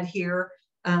to adhere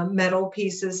metal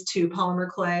pieces to polymer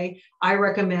clay. I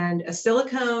recommend a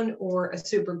silicone or a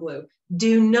super glue.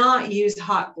 Do not use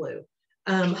hot glue.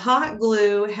 Hot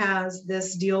glue has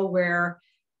this deal where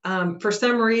for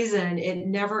some reason it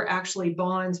never actually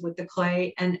bonds with the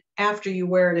clay, and after you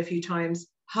wear it a few times,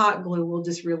 hot glue will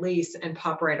just release and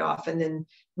pop right off, and then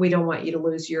we don't want you to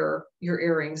lose your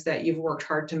earrings that you've worked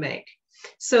hard to make.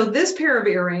 So this pair of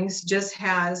earrings just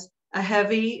has a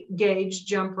heavy gauge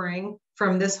jump ring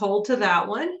from this hole to that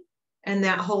one, and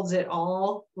that holds it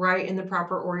all right in the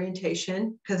proper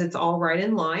orientation because it's all right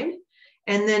in line.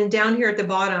 And then down here at the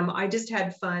bottom, I just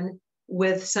had fun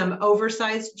with some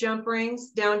oversized jump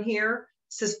rings down here,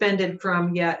 suspended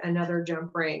from yet another jump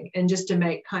ring, and just to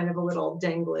make kind of a little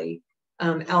dangly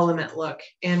element look.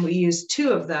 And we used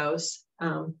 2 of those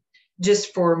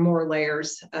just for more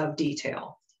layers of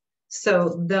detail.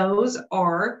 So those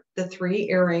are the 3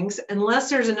 earrings. Unless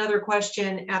there's another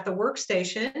question at the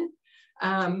workstation,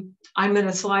 I'm going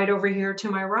to slide over here to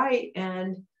my right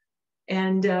and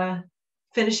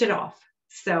finish it off.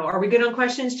 So are we good on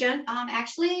questions, Jen?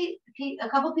 Actually, a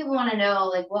couple people want to know,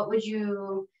 like, what would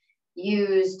you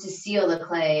use to seal the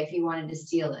clay if you wanted to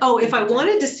seal it? Oh, if I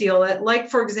wanted to seal it, like,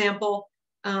 for example,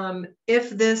 if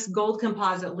this gold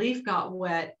composite leaf got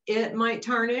wet, it might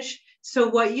tarnish. So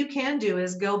what you can do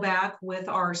is go back with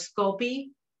our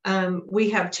Sculpey. We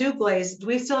have 2 glazes. Do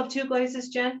we still have 2 glazes,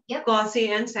 Jen? Yep.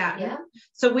 Glossy and satin. Yeah.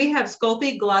 So we have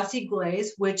Sculpey Glossy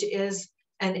Glaze, which is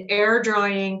an air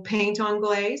drying paint on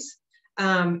glaze.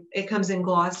 It comes in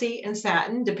glossy and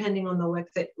satin, depending on the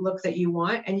look that you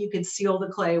want. And you can seal the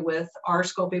clay with our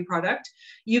Sculpey product.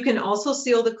 You can also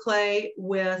seal the clay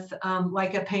with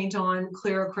like a paint on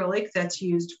clear acrylic that's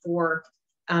used for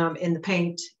in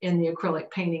the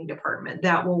acrylic painting department.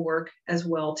 That will work as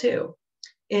well too.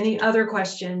 Any other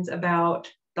questions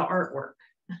about the artwork?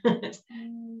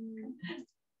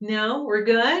 No, we're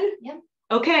good? Yep.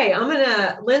 Okay,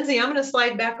 Lindsay, I'm gonna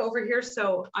slide back over here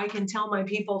so I can tell my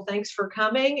people thanks for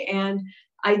coming. And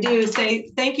I do say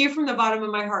thank you from the bottom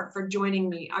of my heart for joining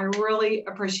me. I really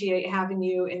appreciate having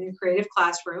you in your creative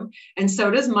classroom. And so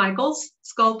does Michael's,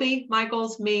 Sculpey,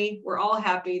 Michael's, me. We're all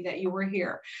happy that you were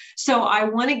here. So I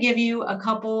wanna give you a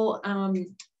couple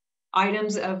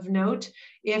items of note.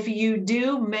 If you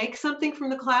do make something from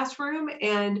the classroom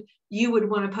and you would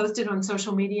want to post it on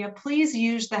social media, please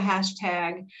use the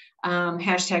hashtag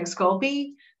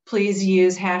Sculpey. Please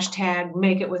use hashtag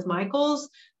Make It With Michaels.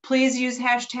 Please use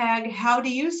hashtag How Do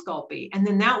You Sculpey. And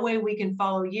then that way we can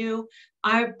follow you.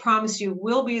 I promise you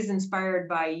we'll be as inspired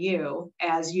by you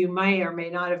as you may or may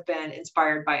not have been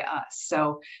inspired by us.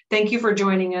 So thank you for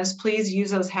joining us. Please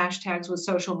use those hashtags with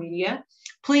social media.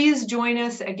 Please join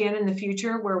us again in the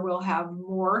future where we'll have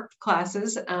more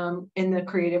classes in the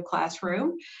creative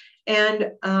classroom.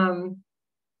 And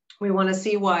we want to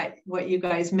see what you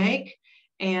guys make.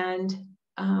 And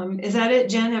is that it,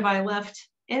 Jen? Have I left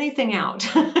anything out?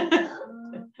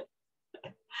 No.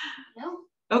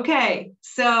 Okay,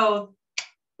 so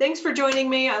thanks for joining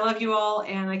me. I love you all,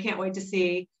 and I can't wait to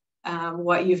see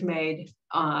what you've made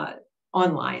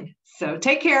online. So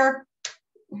take care.